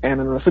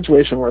 And in a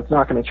situation where it's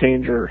not going to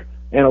change your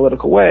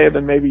analytical way,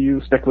 then maybe you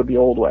stick with the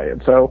old way.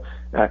 And so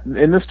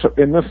in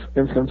this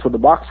instance with the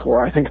box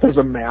score, I think there's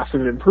a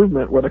massive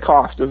improvement where the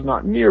cost is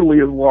not nearly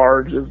as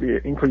large as the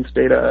increased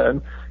data,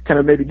 and kind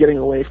of maybe getting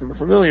away from the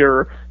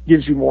familiar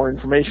gives you more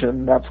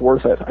information that's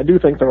worth it. I do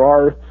think there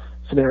are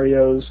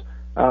scenarios,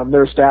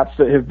 there are stats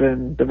that have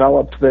been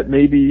developed that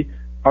maybe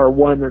are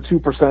 1 or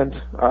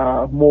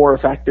 2% more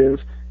effective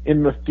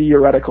in the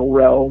theoretical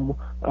realm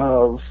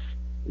of,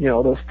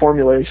 the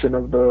formulation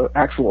of the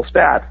actual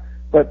stat,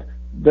 but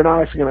they're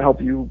not actually going to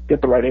help you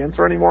get the right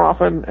answer any more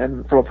often.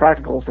 And from a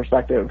practical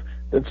perspective,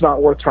 it's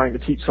not worth trying to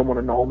teach someone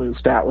an all-new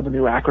stat with a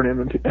new acronym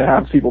and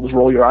have people just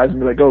roll your eyes and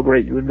be like, oh,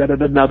 great, you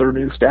invented another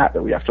new stat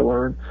that we have to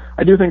learn.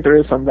 I do think there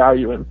is some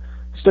value in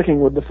sticking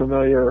with the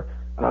familiar,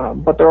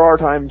 but there are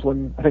times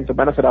when I think the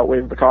benefit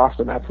outweighs the cost,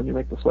 and that's when you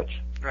make the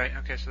switch. Right,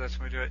 okay, so that's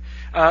when we do it.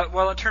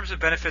 Well, in terms of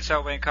benefits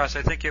outweighing costs,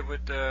 I think it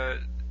would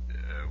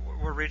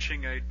we're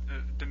reaching a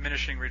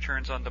diminishing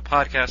returns on the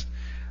podcast.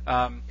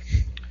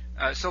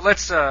 So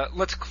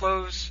let's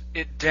close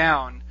it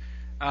down.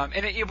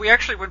 We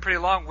actually went pretty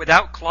long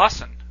without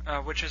Clausen,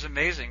 which is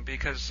amazing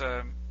because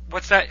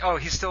what's that? Oh,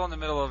 he's still in the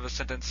middle of a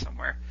sentence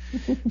somewhere.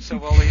 So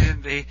we'll leave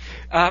him be.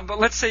 But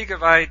let's say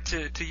goodbye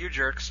to you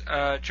jerks.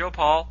 Joe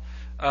Paul,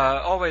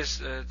 always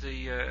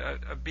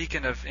a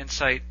beacon of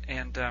insight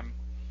and I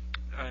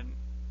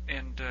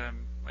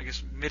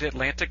guess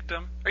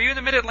Mid-Atlanticdom. Are you in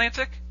the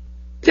Mid-Atlantic?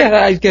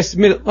 Yeah, I guess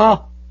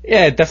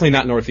yeah, definitely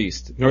not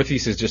Northeast.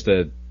 Northeast is just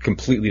a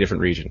completely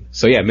different region.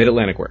 So yeah,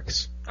 Mid-Atlantic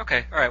works.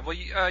 Okay, all right. Well,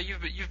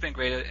 you've been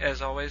great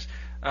as always.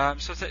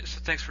 So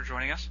thanks for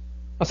joining us.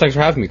 Well, thanks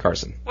for having me,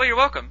 Carson. Well, you're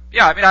welcome.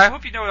 Yeah, I mean, I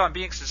hope you know I'm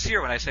being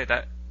sincere when I say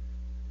that.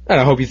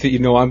 And I hope you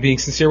know I'm being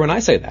sincere when I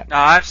say that. No,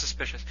 I'm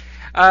suspicious.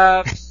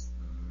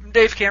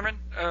 Dave Cameron,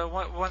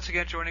 once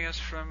again joining us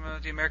from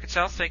the American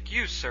South. Thank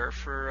you, sir,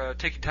 for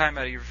taking time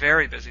out of your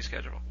very busy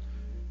schedule.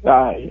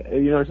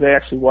 Today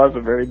actually was a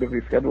very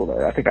busy schedule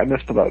there. I think I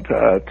missed about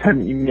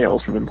 10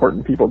 emails from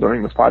important people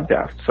during this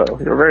podcast, so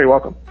you're very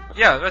welcome.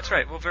 Yeah, that's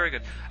right. Well, very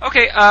good.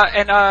 Okay,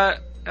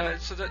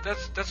 so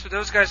that's what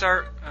those guys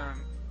are.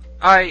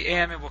 I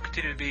am and will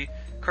continue to be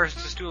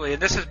Carson Sestouli,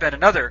 and this has been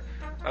another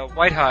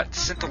white-hot,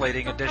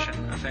 scintillating edition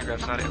of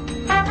Fangraphs Audio.